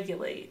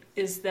dysregulate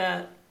is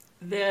that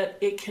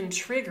it can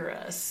trigger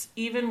us,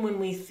 even when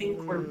we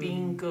think we're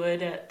being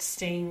good at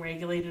staying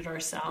regulated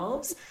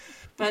ourselves.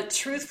 But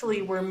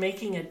truthfully, we're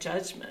making a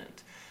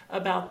judgment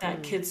about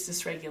that kid's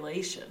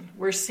dysregulation.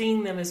 We're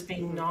seeing them as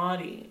being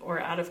naughty or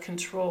out of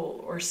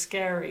control or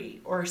scary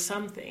or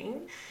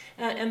something.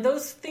 And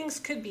those things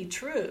could be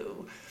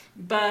true.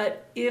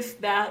 But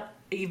if that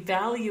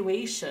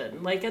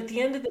evaluation, like at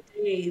the end of the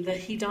day, the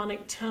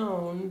hedonic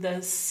tone,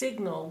 the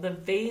signal, the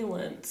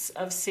valence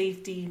of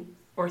safety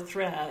or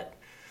threat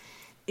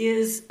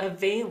is a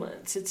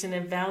valence, it's an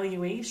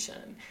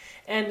evaluation.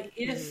 And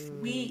if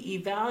we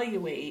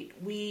evaluate,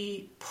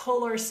 we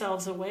pull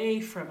ourselves away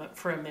from it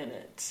for a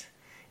minute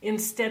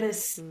instead of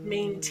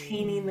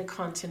maintaining the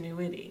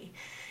continuity.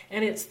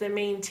 And it's the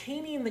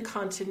maintaining the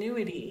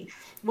continuity.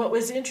 What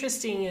was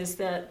interesting is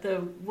that the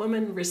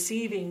woman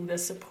receiving the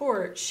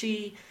support,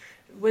 she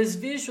was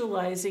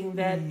visualizing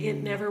that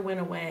it never went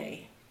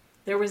away.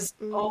 There was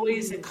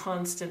always a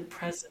constant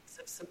presence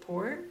of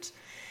support.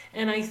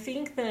 And I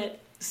think that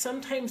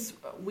sometimes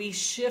we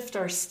shift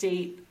our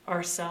state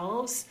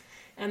ourselves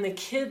and the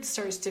kid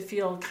starts to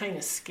feel kind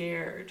of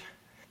scared.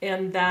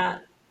 And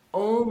that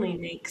only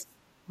makes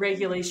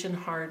regulation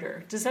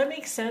harder. Does that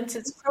make sense?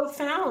 It's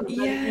profound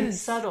and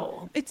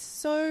subtle. It's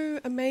so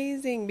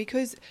amazing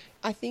because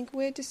I think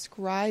we're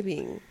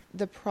describing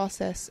the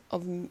process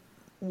of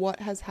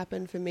what has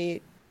happened for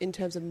me in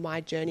terms of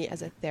my journey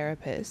as a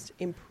therapist.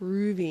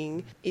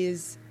 Improving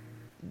is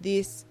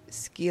this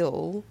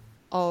skill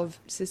of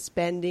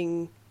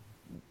suspending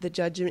the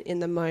judgment in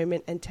the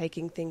moment and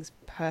taking things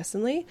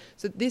personally.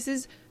 So this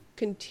is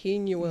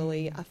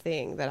continually a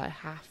thing that I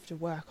have to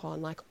work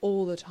on like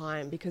all the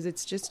time because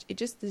it just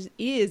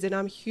is, and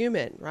I'm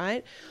human,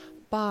 right?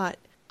 But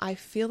I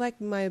feel like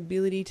my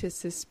ability to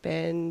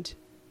suspend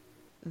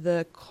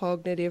the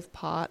cognitive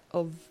part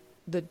of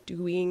the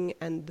doing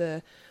and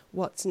the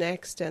what's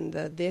next and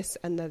the this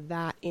and the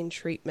that in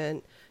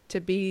treatment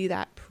to be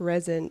that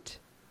present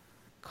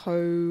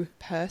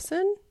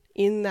co-person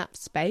in that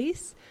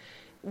space.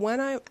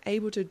 When I'm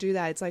able to do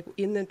that, it's like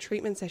in the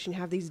treatment session, you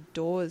have these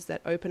doors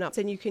that open up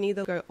and you can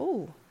either go,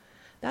 oh,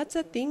 that's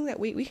a thing that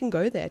we can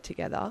go there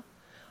together.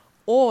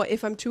 Or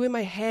if I'm too in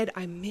my head,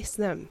 I miss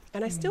them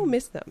and I still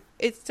miss them.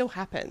 It still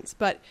happens.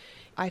 But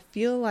I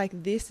feel like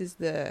this is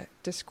the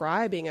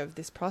describing of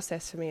this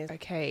process for me is,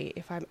 okay,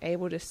 if I'm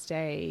able to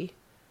stay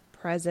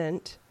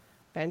present,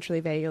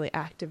 ventrally vaguely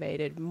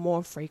activated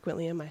more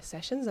frequently in my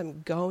sessions,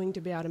 I'm going to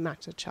be able to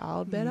match the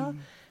child better.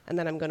 And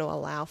then I'm going to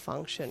allow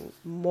function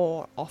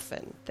more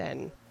often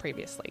than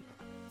previously.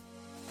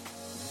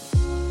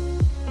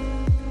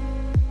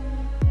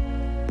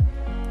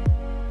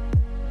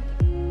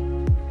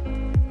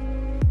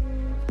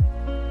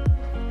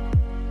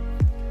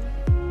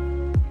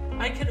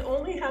 I could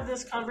only have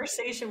this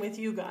conversation with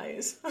you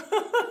guys.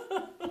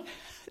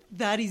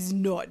 That is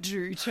not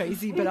true,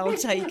 Tracy, but I'll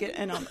take it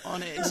and I'm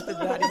honoured, but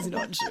that is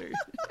not true.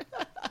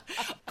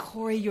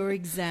 Corey, your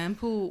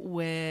example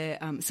where,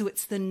 so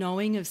it's the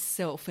knowing of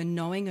self and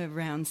knowing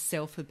around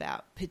self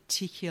about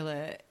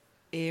particular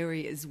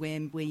areas where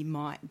we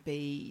might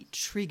be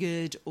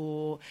triggered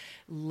or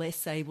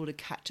less able to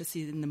catch us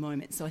in the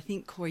moment. So I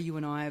think, Corey, you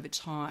and I over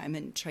time,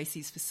 and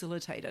Tracy's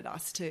facilitated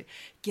us to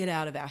get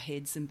out of our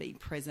heads and be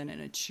present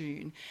and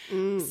attuned.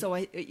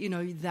 So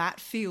that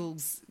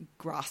feels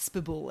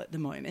graspable at the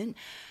moment.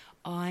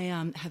 I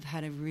have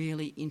had a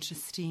really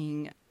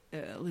interesting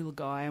little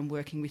guy I'm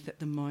working with at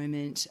the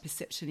moment.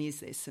 Perception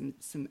is there's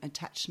some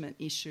attachment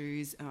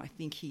issues. I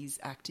think he's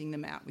acting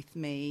them out with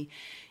me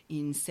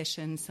in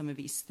session. Some of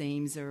his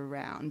themes are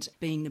around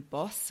being the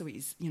boss. So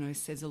he's,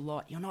 says a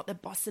lot, "You're not the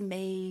boss of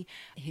me."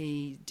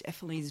 He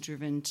definitely is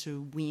driven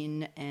to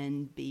win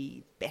and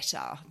be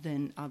better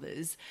than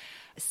others.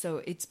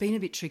 So it's been a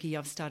bit tricky.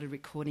 I've started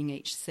recording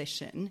each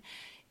session.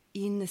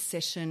 In the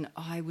session,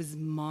 I was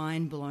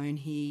mind blown.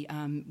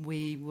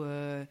 We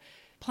were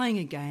playing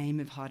a game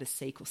of hide and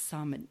seek, or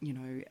some,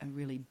 a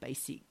really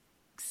basic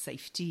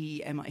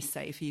safety. Am I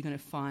safe? Are you going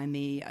to find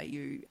me? Are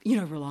you,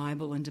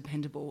 reliable and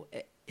dependable?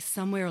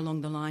 Somewhere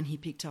along the line, he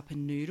picked up a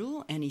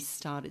noodle and he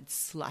started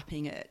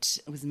slapping it.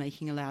 It was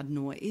making a loud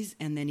noise,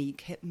 and then he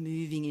kept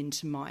moving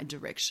into my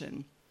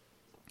direction.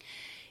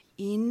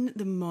 In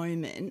the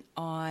moment,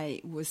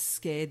 I was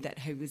scared that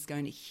he was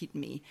going to hit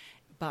me,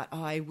 but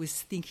I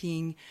was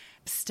thinking,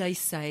 stay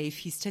safe.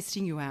 He's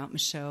testing you out,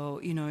 Michelle.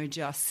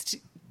 Just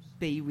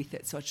be with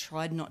it. So I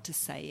tried not to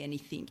say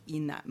anything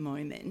in that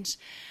moment,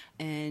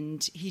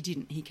 and he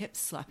didn't. He kept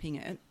slapping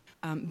it.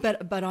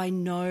 But I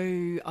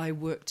know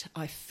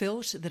I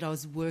felt that I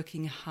was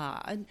working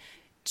hard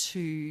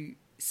to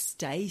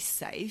stay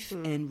safe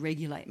and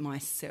regulate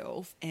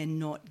myself and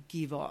not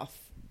give off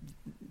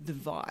the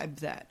vibe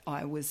that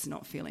I was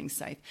not feeling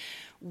safe.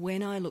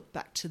 When I look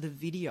back to the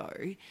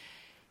video,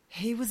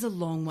 he was a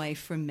long way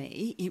from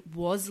me. It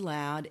was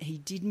loud. He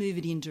did move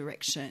it in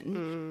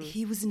direction.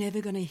 He was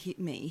never going to hit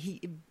me.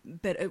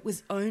 But it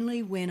was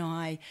only when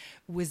I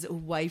was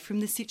away from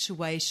the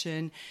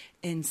situation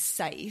and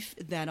safe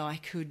that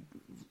I could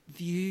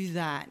view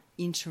that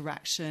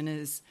interaction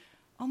as,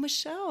 "Oh,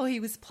 Michelle, he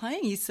was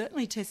playing. He's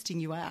certainly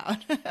testing you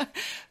out."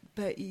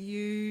 But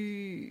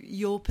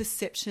your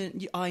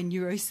perception, I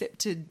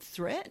neurocepted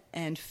threat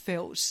and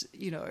felt,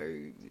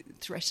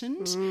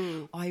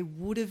 threatened. I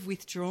would have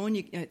withdrawn.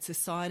 It's a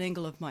side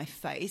angle of my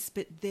face,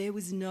 but there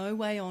was no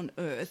way on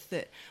earth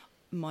that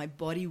my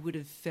body would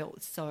have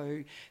felt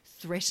so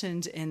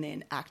threatened and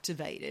then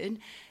activated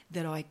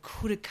that I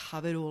could have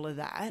covered all of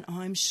that.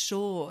 I'm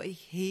sure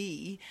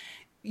he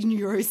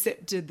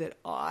neurocepted that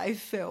I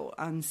felt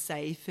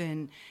unsafe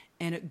and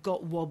it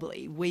got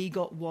wobbly. We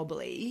got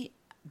wobbly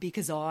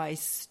because I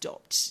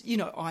stopped,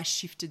 I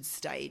shifted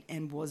state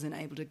and wasn't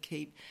able to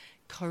keep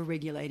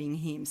co-regulating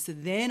him. So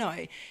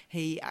then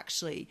he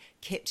actually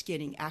kept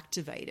getting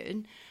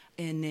activated,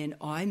 and then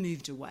I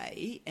moved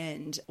away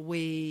and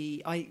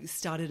I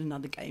started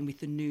another game with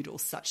the noodle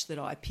such that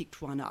I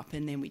picked one up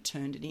and then we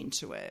turned it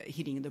into a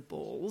hitting of the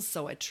balls.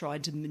 So I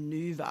tried to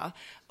maneuver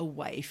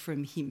away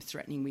from him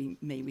threatening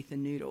me with the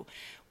noodle.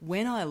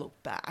 When I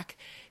look back,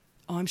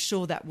 I'm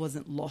sure that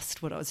wasn't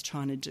lost what I was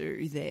trying to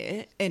do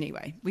there.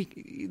 Anyway,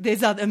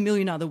 there's a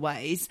million other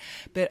ways,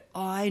 but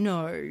I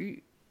know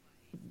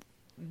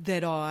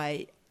that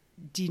I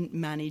didn't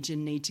manage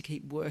and need to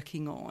keep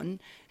working on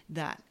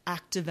that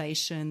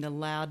activation, the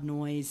loud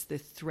noise, the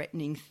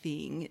threatening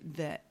thing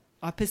that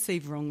I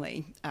perceived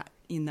wrongly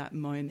in that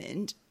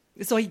moment.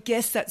 So I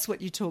guess that's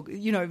what you talk,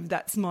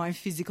 that's my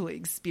physical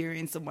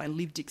experience or my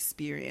lived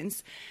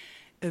experience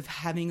of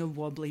having a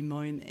wobbly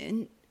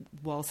moment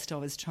whilst I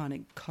was trying to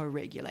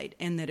co-regulate,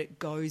 and that it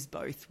goes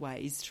both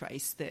ways,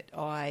 Trace, that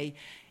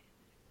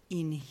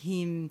in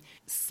him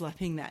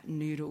slapping that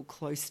noodle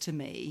close to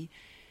me,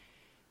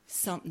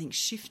 something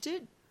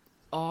shifted.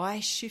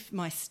 My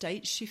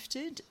state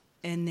shifted,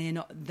 and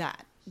then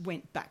that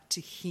went back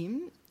to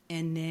him,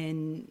 and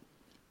then,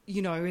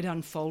 it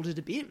unfolded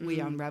a bit, we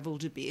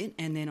unravelled a bit,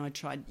 and then I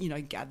tried,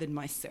 gathered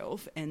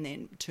myself and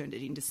then turned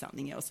it into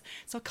something else.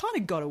 So I kind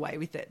of got away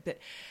with it,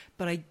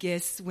 but I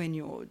guess when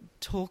you're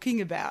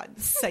talking about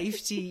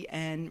safety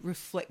and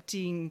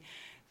reflecting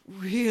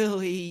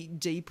really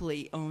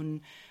deeply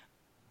on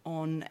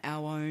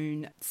our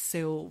own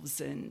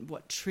selves and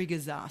what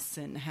triggers us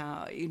and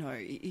how,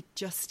 it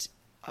just...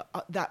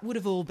 that would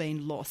have all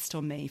been lost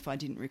on me if I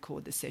didn't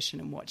record the session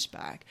and watch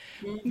back.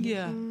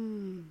 Yeah.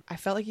 I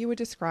felt like you were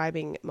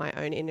describing my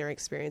own inner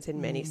experience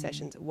in many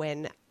sessions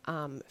when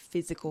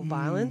physical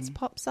violence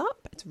pops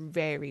up. It's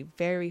very,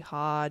 very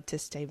hard to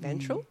stay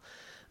ventral.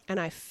 And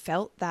I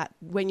felt that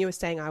when you were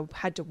saying I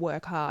had to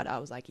work hard, I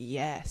was like,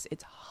 yes,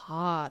 it's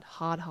hard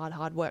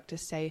work to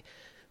stay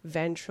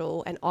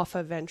ventral and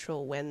offer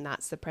ventral when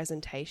that's the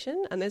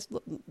presentation. And there's,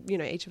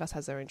 each of us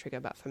has their own trigger,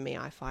 but for me,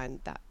 I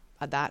find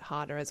that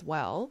harder as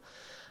well.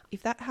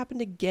 If that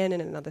happened again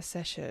in another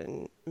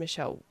session,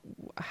 Michelle,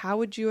 how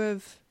would you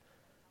have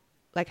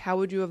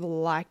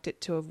liked it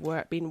to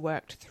have been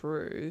worked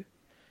through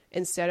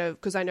instead of,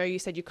 because I know you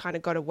said you kind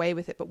of got away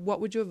with it, but what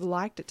would you have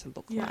liked it to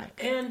look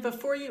like? And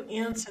before you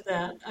answer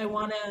that, I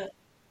want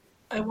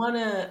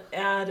to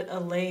add a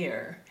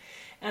layer,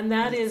 and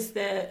that is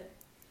that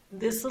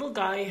this little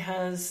guy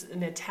has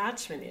an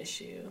attachment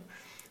issue.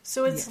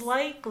 So it's Yes.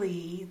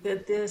 likely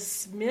that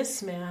this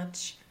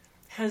mismatch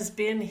has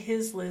been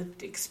his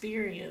lived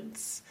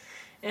experience.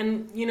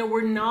 And,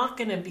 we're not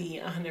going to be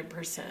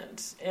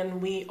 100%.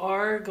 And we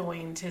are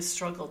going to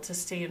struggle to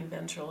stay in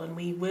ventral. And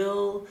we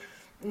will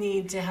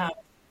need to have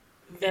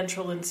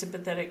ventral and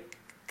sympathetic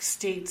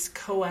states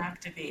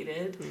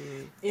co-activated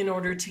in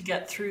order to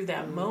get through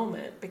that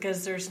moment,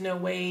 because there's no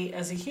way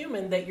as a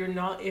human that you're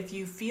not, if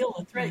you feel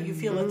a threat, you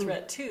feel a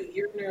threat too.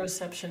 Your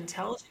neuroception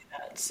tells you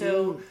that.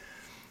 So,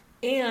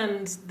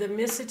 and the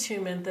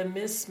misattunement, the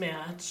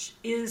mismatch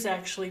is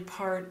actually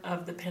part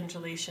of the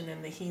pendulation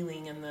and the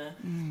healing and the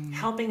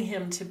helping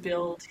him to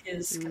build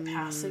his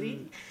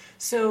capacity.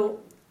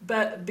 So,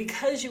 but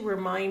because you were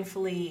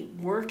mindfully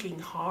working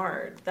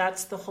hard,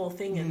 that's the whole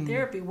thing in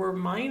therapy. We're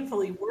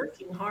mindfully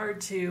working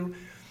hard to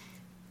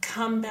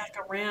come back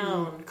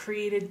around,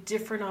 create a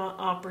different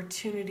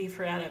opportunity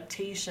for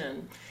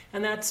adaptation.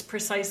 And that's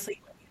precisely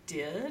what you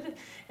did.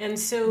 And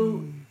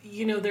so,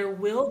 there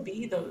will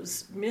be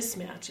those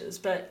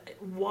mismatches, but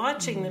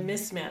watching the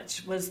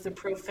mismatch was the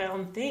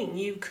profound thing.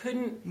 You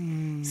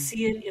couldn't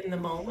see it in the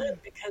moment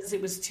because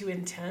it was too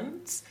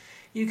intense.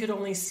 You could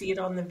only see it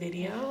on the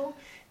video.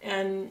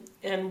 And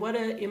what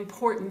an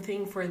important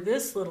thing for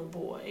this little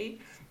boy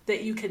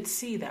that you could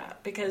see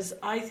that, because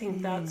I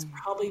think that's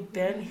probably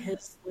been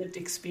his lived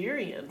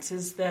experience,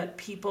 is that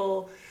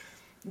people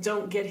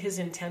don't get his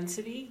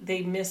intensity.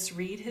 They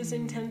misread his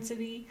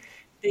intensity.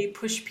 They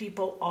push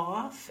people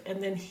off,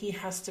 and then he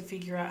has to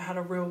figure out how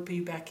to rope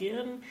you back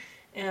in.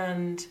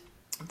 And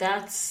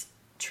that's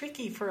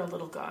tricky for a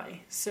little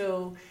guy.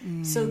 So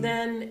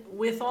then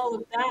with all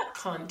of that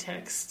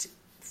context,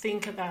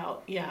 think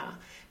about,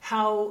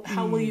 how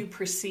will you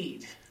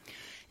proceed?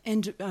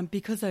 And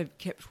because I've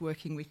kept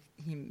working with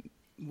him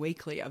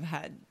weekly, I've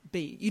had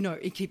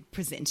it keep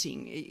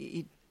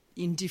presenting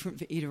in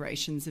different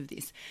iterations of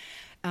this.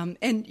 And,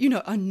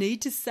 I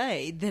need to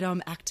say that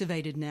I'm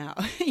activated now,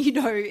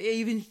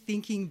 even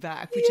thinking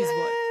back, which is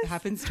what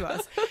happens to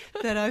us,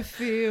 that I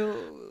feel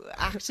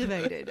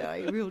activated.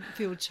 I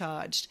feel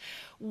charged.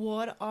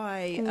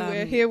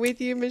 We're here with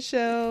you,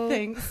 Michelle.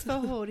 Thanks for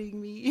holding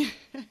me.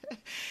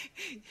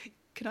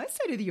 Can I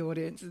say to the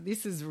audience,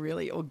 this is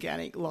really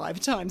organic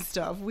lifetime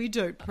stuff. We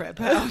don't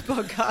prep our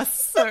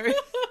podcasts, so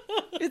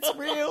it's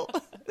real.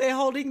 They're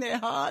holding their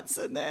hearts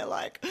and they're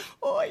like,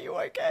 oh, are you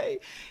okay?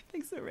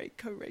 Thanks for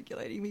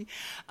co-regulating me.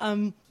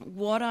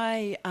 What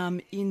I,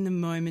 in the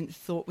moment,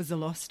 thought was a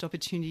lost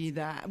opportunity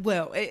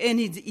and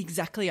it's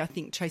exactly, I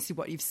think, Tracy,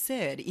 what you've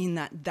said,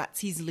 in that's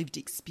his lived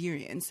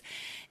experience.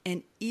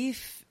 And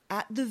if,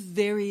 at the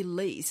very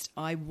least,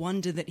 I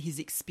wonder that his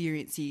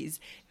experience is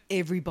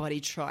everybody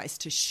tries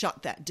to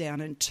shut that down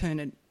and turn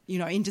it,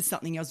 into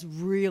something else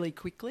really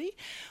quickly.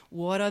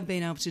 What I've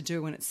been able to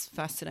do, and it's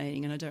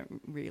fascinating, and I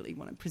don't really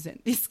want to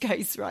present this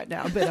case right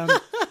now,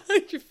 but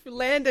you've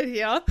landed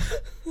here.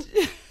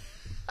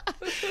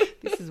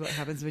 This is what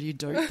happens when you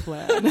don't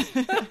plan.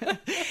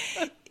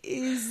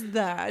 Is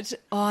that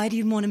I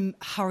didn't want to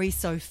hurry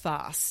so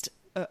fast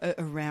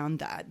around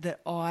that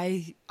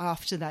I,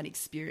 after that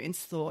experience,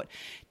 thought,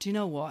 do you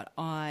know what,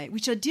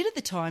 which I did at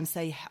the time,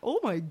 say, oh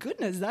my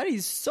goodness, that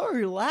is so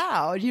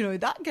loud,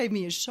 that gave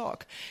me a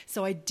shock.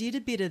 So I did a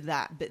bit of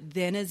that, but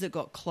then as it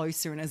got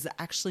closer and as it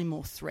actually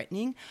more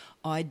threatening,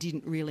 I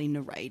didn't really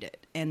narrate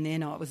it. And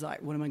then I was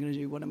like, what am I going to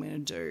do? What am I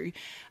going to do?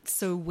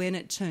 So when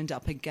it turned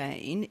up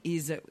again,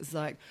 it was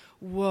like,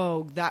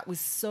 whoa, that was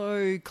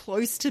so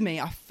close to me.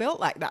 I felt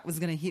like that was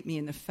going to hit me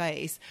in the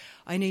face.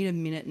 I need a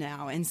minute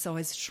now. And so I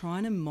was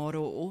trying to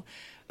model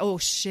or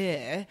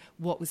share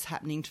what was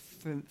happening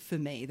for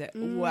me, that,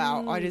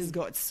 wow, I just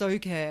got so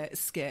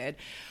scared.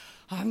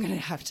 I'm going to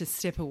have to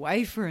step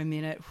away for a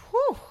minute.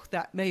 Whew,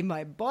 that made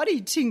my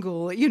body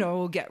tingle,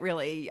 or get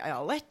really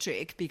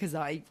electric, because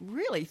I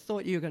really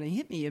thought you were going to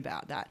hit me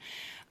about that.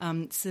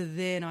 So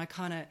then I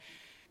kind of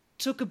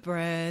took a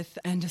breath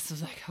and just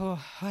was like,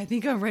 oh, I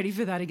think I'm ready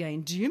for that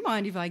again. Do you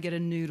mind if I get a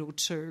noodle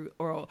too?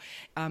 Or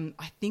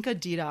I think I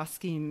did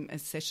ask him a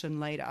session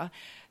later,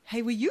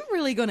 hey, were you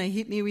really going to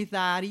hit me with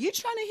that? Are you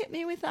trying to hit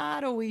me with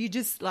that? Or were you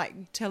just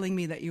like telling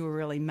me that you were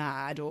really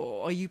mad?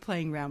 Or are you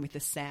playing around with the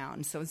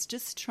sound? So I was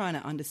just trying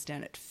to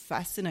understand it.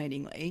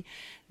 Fascinatingly,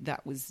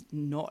 that was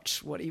not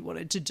what he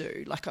wanted to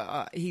do. Like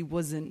he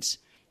wasn't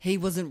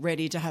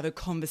ready to have a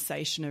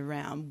conversation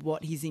around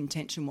what his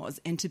intention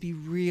was. And to be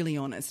really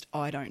honest,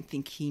 I don't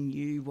think he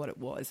knew what it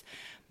was.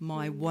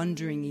 My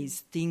wondering is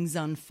things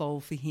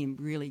unfold for him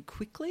really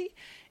quickly,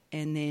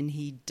 and then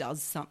he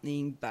does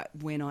something. But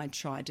when I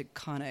tried to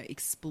kind of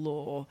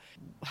explore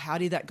how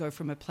did that go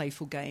from a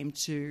playful game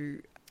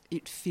to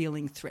it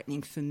feeling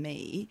threatening for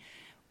me,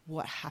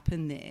 what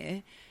happened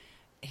there,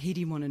 he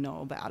didn't want to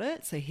know about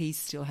it. So he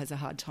still has a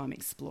hard time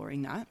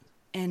exploring that.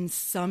 And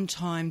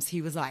sometimes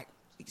he was like,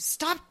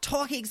 stop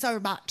talking so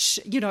much,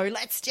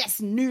 let's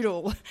just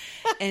noodle.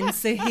 And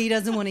so he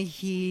doesn't want to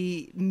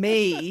hear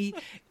me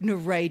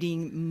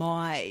narrating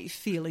my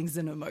feelings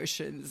and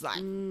emotions,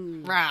 like,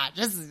 rah,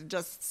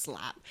 just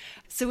slap.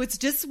 So it's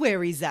just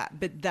where he's at.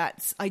 But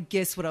that's, I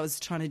guess, what I was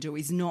trying to do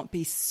is not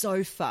be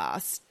so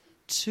fast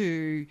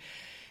to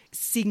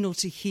signal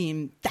to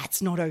him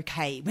that's not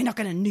okay. We're not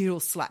going to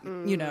noodle slap,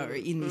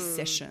 in this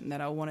session.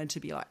 That I wanted to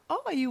be like,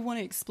 oh, you want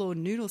to explore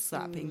noodle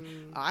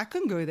slapping? I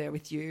can go there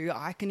with you.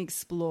 I can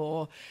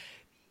explore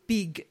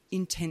big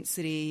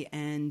intensity,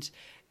 and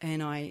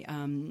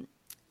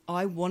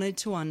I wanted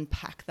to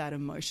unpack that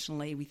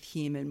emotionally with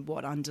him and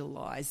what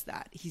underlies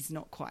that. He's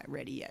not quite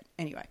ready yet.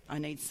 Anyway, I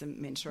need some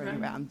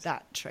mentoring around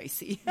that,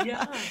 Tracy.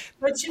 Yeah.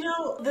 But,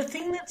 the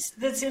thing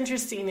that's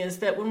interesting is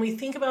that when we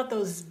think about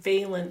those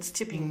valence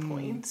tipping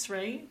points,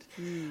 right,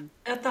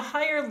 at the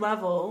higher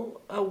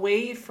level,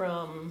 away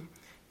from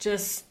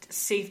just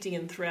safety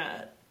and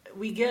threat,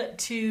 we get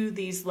to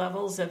these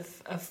levels of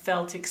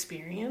felt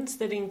experience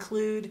that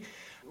include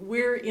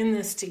we're in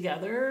this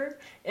together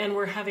and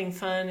we're having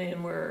fun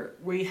and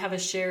we have a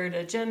shared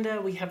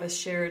agenda, we have a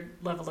shared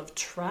level of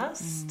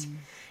trust.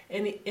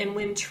 And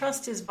when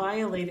trust is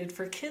violated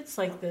for kids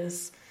like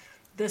this,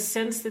 the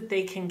sense that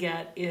they can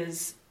get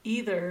is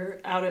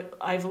either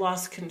I've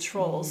lost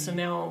control, so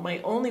now my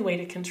only way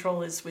to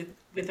control is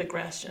with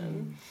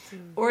aggression,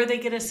 or they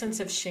get a sense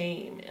of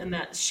shame, and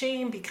that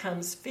shame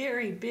becomes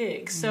very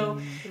big.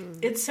 So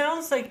it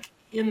sounds like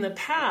in the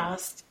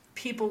past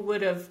people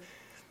would have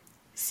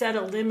set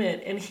a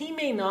limit, and he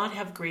may not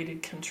have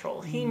graded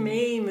control. He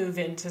may move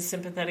into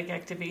sympathetic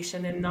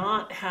activation and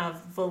not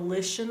have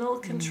volitional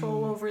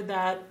control over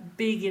that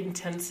big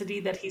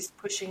intensity that he's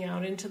pushing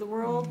out into the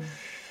world.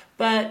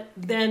 But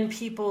then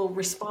people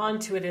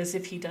respond to it as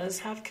if he does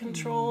have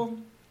control,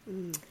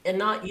 and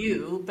not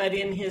you, but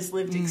in his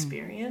lived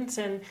experience,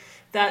 and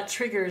that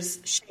triggers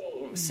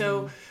shame.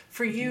 So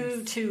for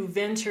you to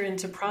venture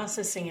into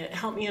processing it,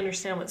 help me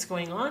understand what's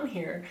going on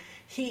here.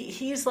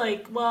 He's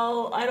like,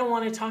 well, I don't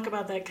want to talk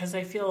about that because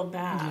I feel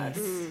bad.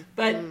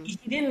 But he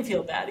didn't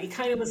feel bad. He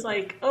kind of was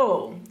like,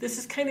 oh, this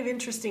is kind of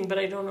interesting, but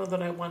I don't know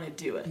that I want to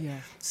do it. Yeah.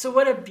 So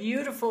what a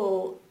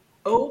beautiful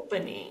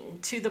opening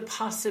to the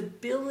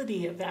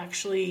possibility of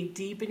actually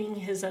deepening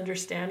his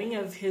understanding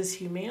of his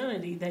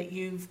humanity that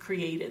you've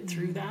created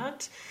through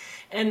that.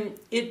 And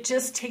it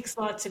just takes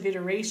lots of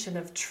iteration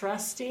of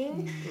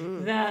trusting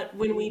that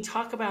when we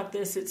talk about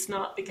this, it's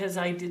not because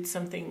I did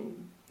something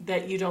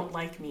that you don't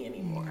like me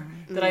anymore,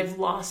 that I've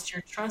lost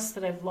your trust,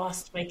 that I've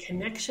lost my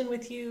connection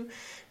with you,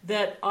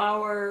 that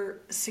our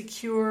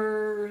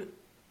secure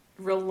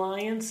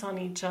reliance on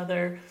each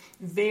other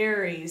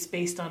varies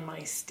based on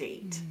my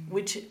state,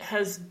 which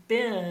has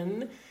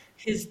been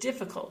his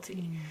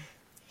difficulty.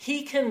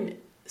 He can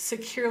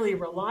securely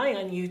rely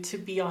on you to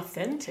be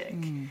authentic,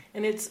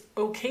 and it's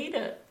okay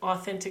to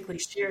authentically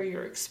share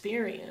your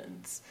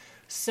experience.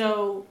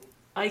 So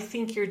I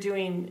think you're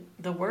doing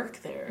the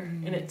work there,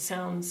 and it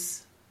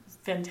sounds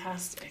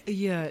fantastic.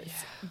 Yeah.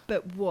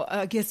 But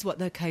I guess what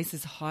the case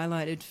has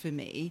highlighted for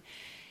me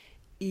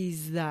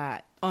is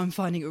that I'm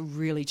finding it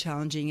really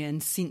challenging.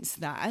 And since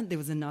that, there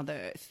was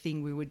another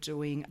thing we were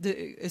doing,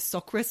 a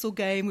sock wrestle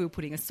game. We were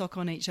putting a sock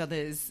on each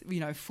other's,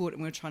 foot,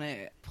 and we were trying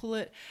to pull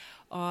it.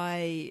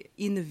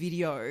 In the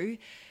video,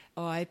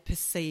 I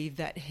perceived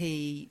that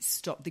he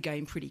stopped the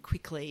game pretty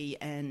quickly,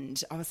 and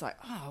I was like,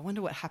 oh, I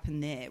wonder what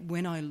happened there.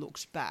 When I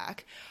looked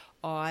back,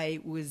 I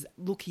was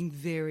looking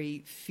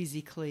very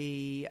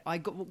physically. I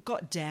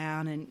got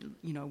down and,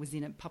 was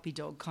in a puppy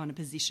dog kind of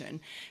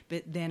position.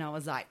 But then I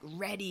was like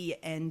ready,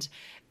 and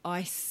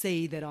I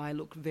see that I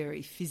look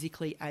very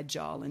physically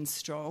agile and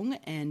strong,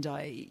 and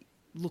I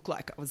look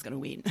like I was going to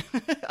win.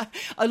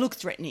 I look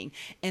threatening,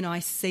 and I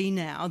see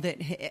now that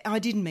I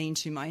didn't mean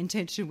to. My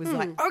intention was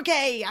like,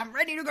 okay, I'm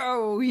ready to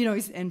go,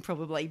 and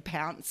probably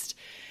pounced.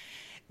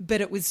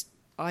 But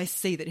I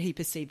see that he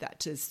perceived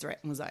that as threat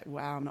and was like,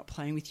 wow, I'm not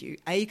playing with you.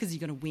 Because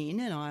you're going to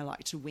win, and I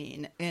like to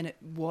win. And it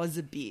was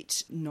a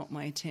bit not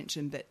my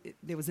intention, but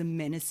there was a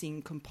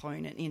menacing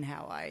component in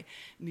how I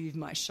moved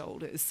my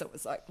shoulders. So it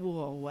was like,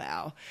 whoa,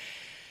 wow.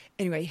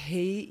 Anyway,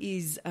 he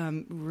is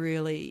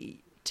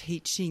really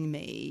teaching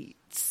me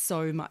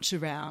so much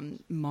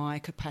around my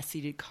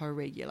capacity to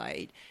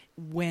co-regulate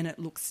when it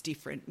looks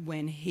different,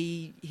 when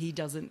he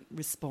doesn't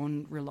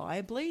respond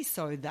reliably.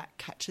 So that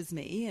catches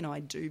me, and I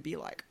do be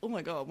like, oh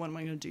my God, what am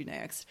I going to do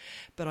next?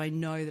 But I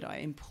know that I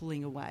am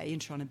pulling away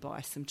and trying to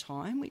buy some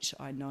time, which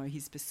I know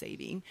he's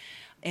perceiving.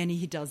 And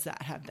he does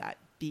have that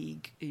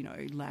big,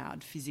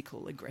 loud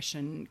physical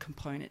aggression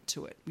component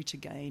to it, which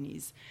again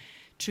is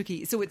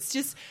tricky. So it's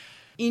just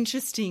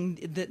interesting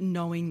that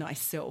knowing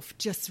thyself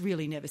just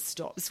really never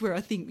stops, where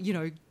I think,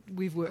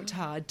 we've worked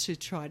hard to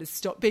try to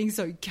stop being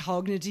so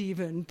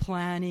cognitive and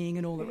planning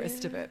and all the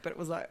rest of it. But it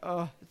was like,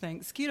 oh,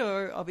 thanks,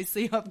 kiddo.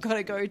 Obviously, I've got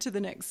to go to the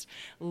next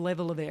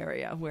level of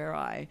area where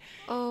I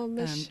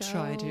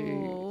try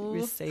to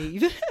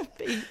receive,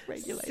 be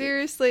regulated.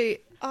 Seriously,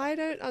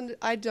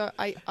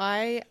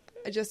 I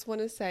just want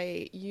to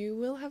say you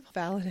will have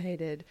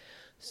validated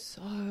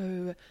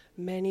so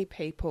many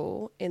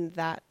people in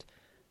that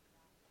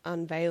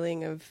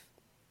unveiling of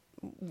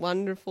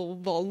wonderful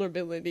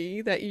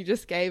vulnerability that you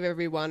just gave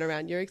everyone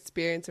around your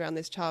experience around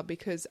this child,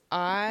 because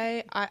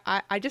I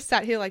just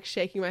sat here like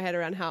shaking my head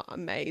around how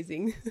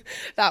amazing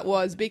that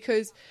was,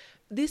 because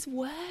this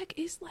work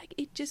is like,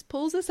 it just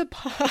pulls us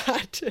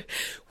apart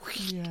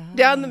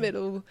down the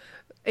middle,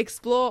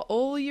 explore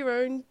all your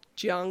own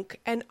junk.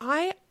 And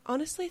I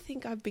honestly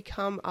think I've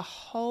become a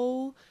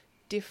whole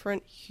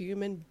different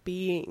human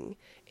being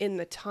in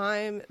the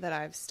time that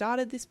I've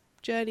started this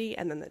journey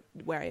and then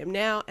where I am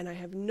now. And I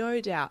have no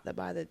doubt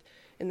that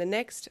in the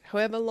next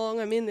however long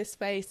I'm in this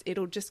space,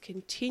 it'll just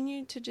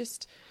continue to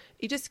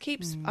it just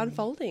keeps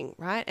unfolding,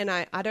 right? And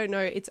I don't know,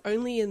 it's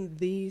only in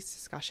these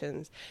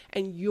discussions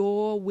and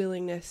your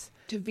willingness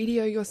to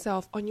video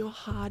yourself on your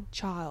hard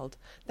child.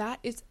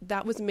 That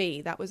was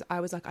me. I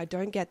was like, I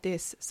don't get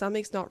this.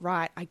 Something's not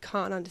right. I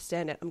can't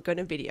understand it. I'm going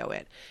to video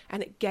it.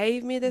 And it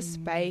gave me the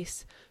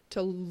space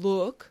to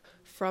look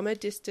from a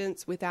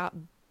distance without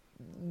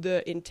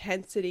the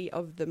intensity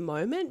of the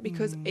moment,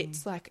 because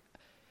it's like,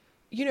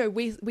 you know,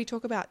 we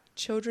talk about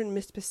children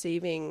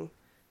misperceiving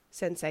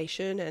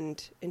sensation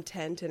and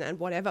intent and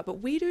whatever, but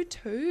we do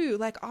too.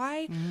 Like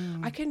I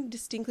can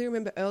distinctly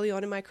remember early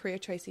on in my career,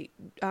 Tracy,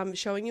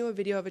 showing you a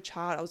video of a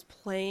child. I was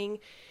playing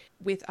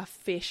with a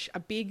fish, a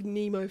big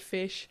Nemo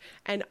fish,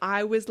 and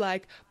I was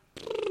like,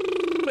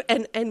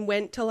 and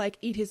went to like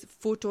eat his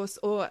foot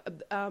or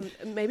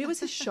maybe it was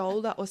his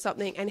shoulder or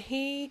something, and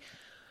he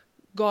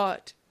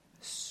got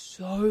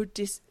so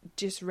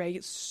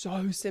dysregulated,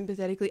 so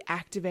sympathetically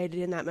activated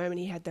in that moment.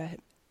 He had the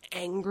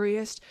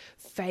angriest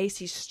face.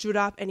 He stood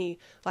up and he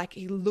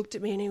looked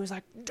at me and he was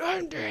like,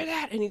 don't do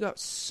that. And he got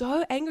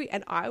so angry,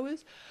 and I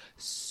was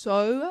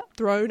so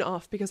thrown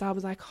off because I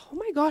was like, oh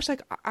my gosh,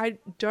 like I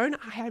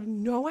have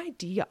no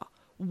idea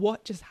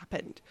what just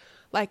happened.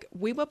 Like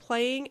we were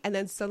playing and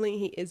then suddenly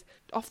he is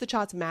off the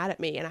charts mad at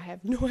me and I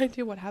have no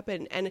idea what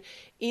happened. And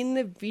in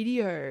the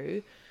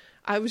video,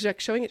 I was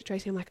like showing it to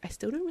Tracy. I'm like, I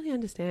still don't really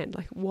understand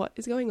like what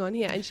is going on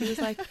here. And she was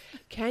like,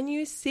 can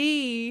you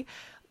see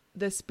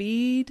the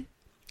speed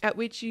at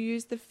which you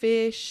use the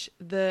fish,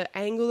 the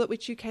angle at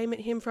which you came at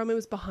him from? It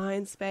was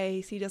behind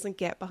space. He doesn't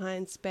get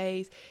behind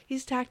space.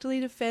 He's tactily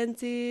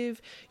defensive.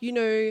 You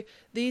know,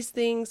 these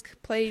things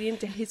played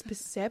into his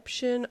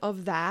perception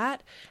of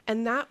that.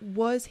 And that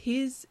was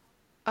his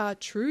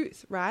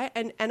truth, right?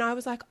 And I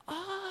was like,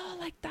 oh,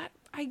 like that,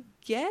 I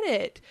get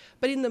it.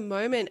 But in the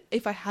moment,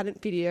 if I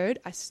hadn't videoed,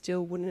 I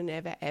still wouldn't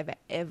ever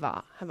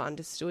have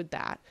understood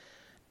that.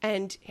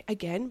 And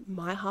again,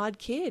 my hard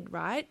kid,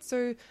 right?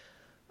 So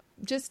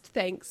just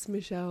thanks,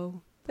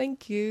 Michelle.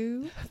 Thank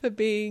you for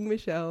being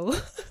Michelle.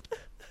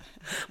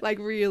 Like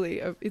really,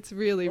 it's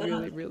really,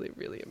 really, really,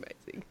 really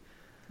amazing.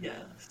 Yeah,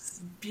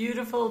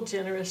 beautiful,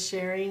 generous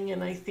sharing.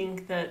 And I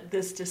think that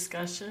this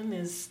discussion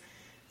is,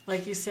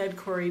 like you said,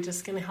 Corey,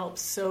 just going to help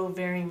so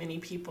very many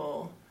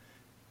people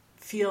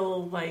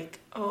feel like,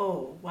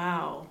 oh,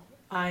 wow,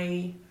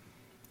 I'm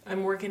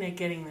working at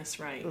getting this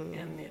right.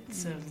 And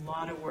it's a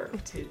lot of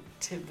work to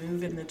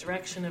move in the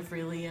direction of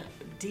really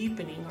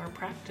deepening our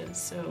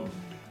practice. So,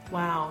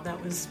 wow,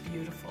 that was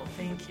beautiful.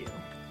 Thank you.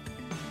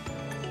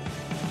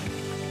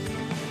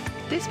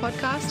 This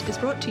podcast is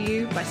brought to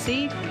you by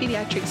Seed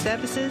Pediatric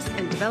Services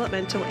and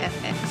Developmental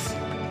FX.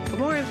 For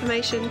more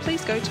information,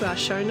 please go to our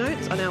show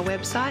notes on our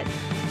website,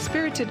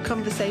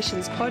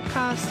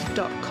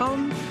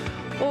 spiritedconversationspodcast.com,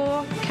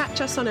 or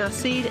catch us on our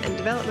Seed and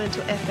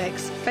Developmental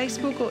FX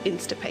Facebook or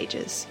Insta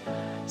pages.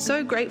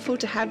 So grateful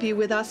to have you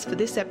with us for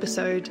this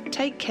episode.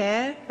 Take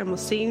care, and we'll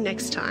see you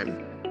next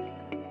time.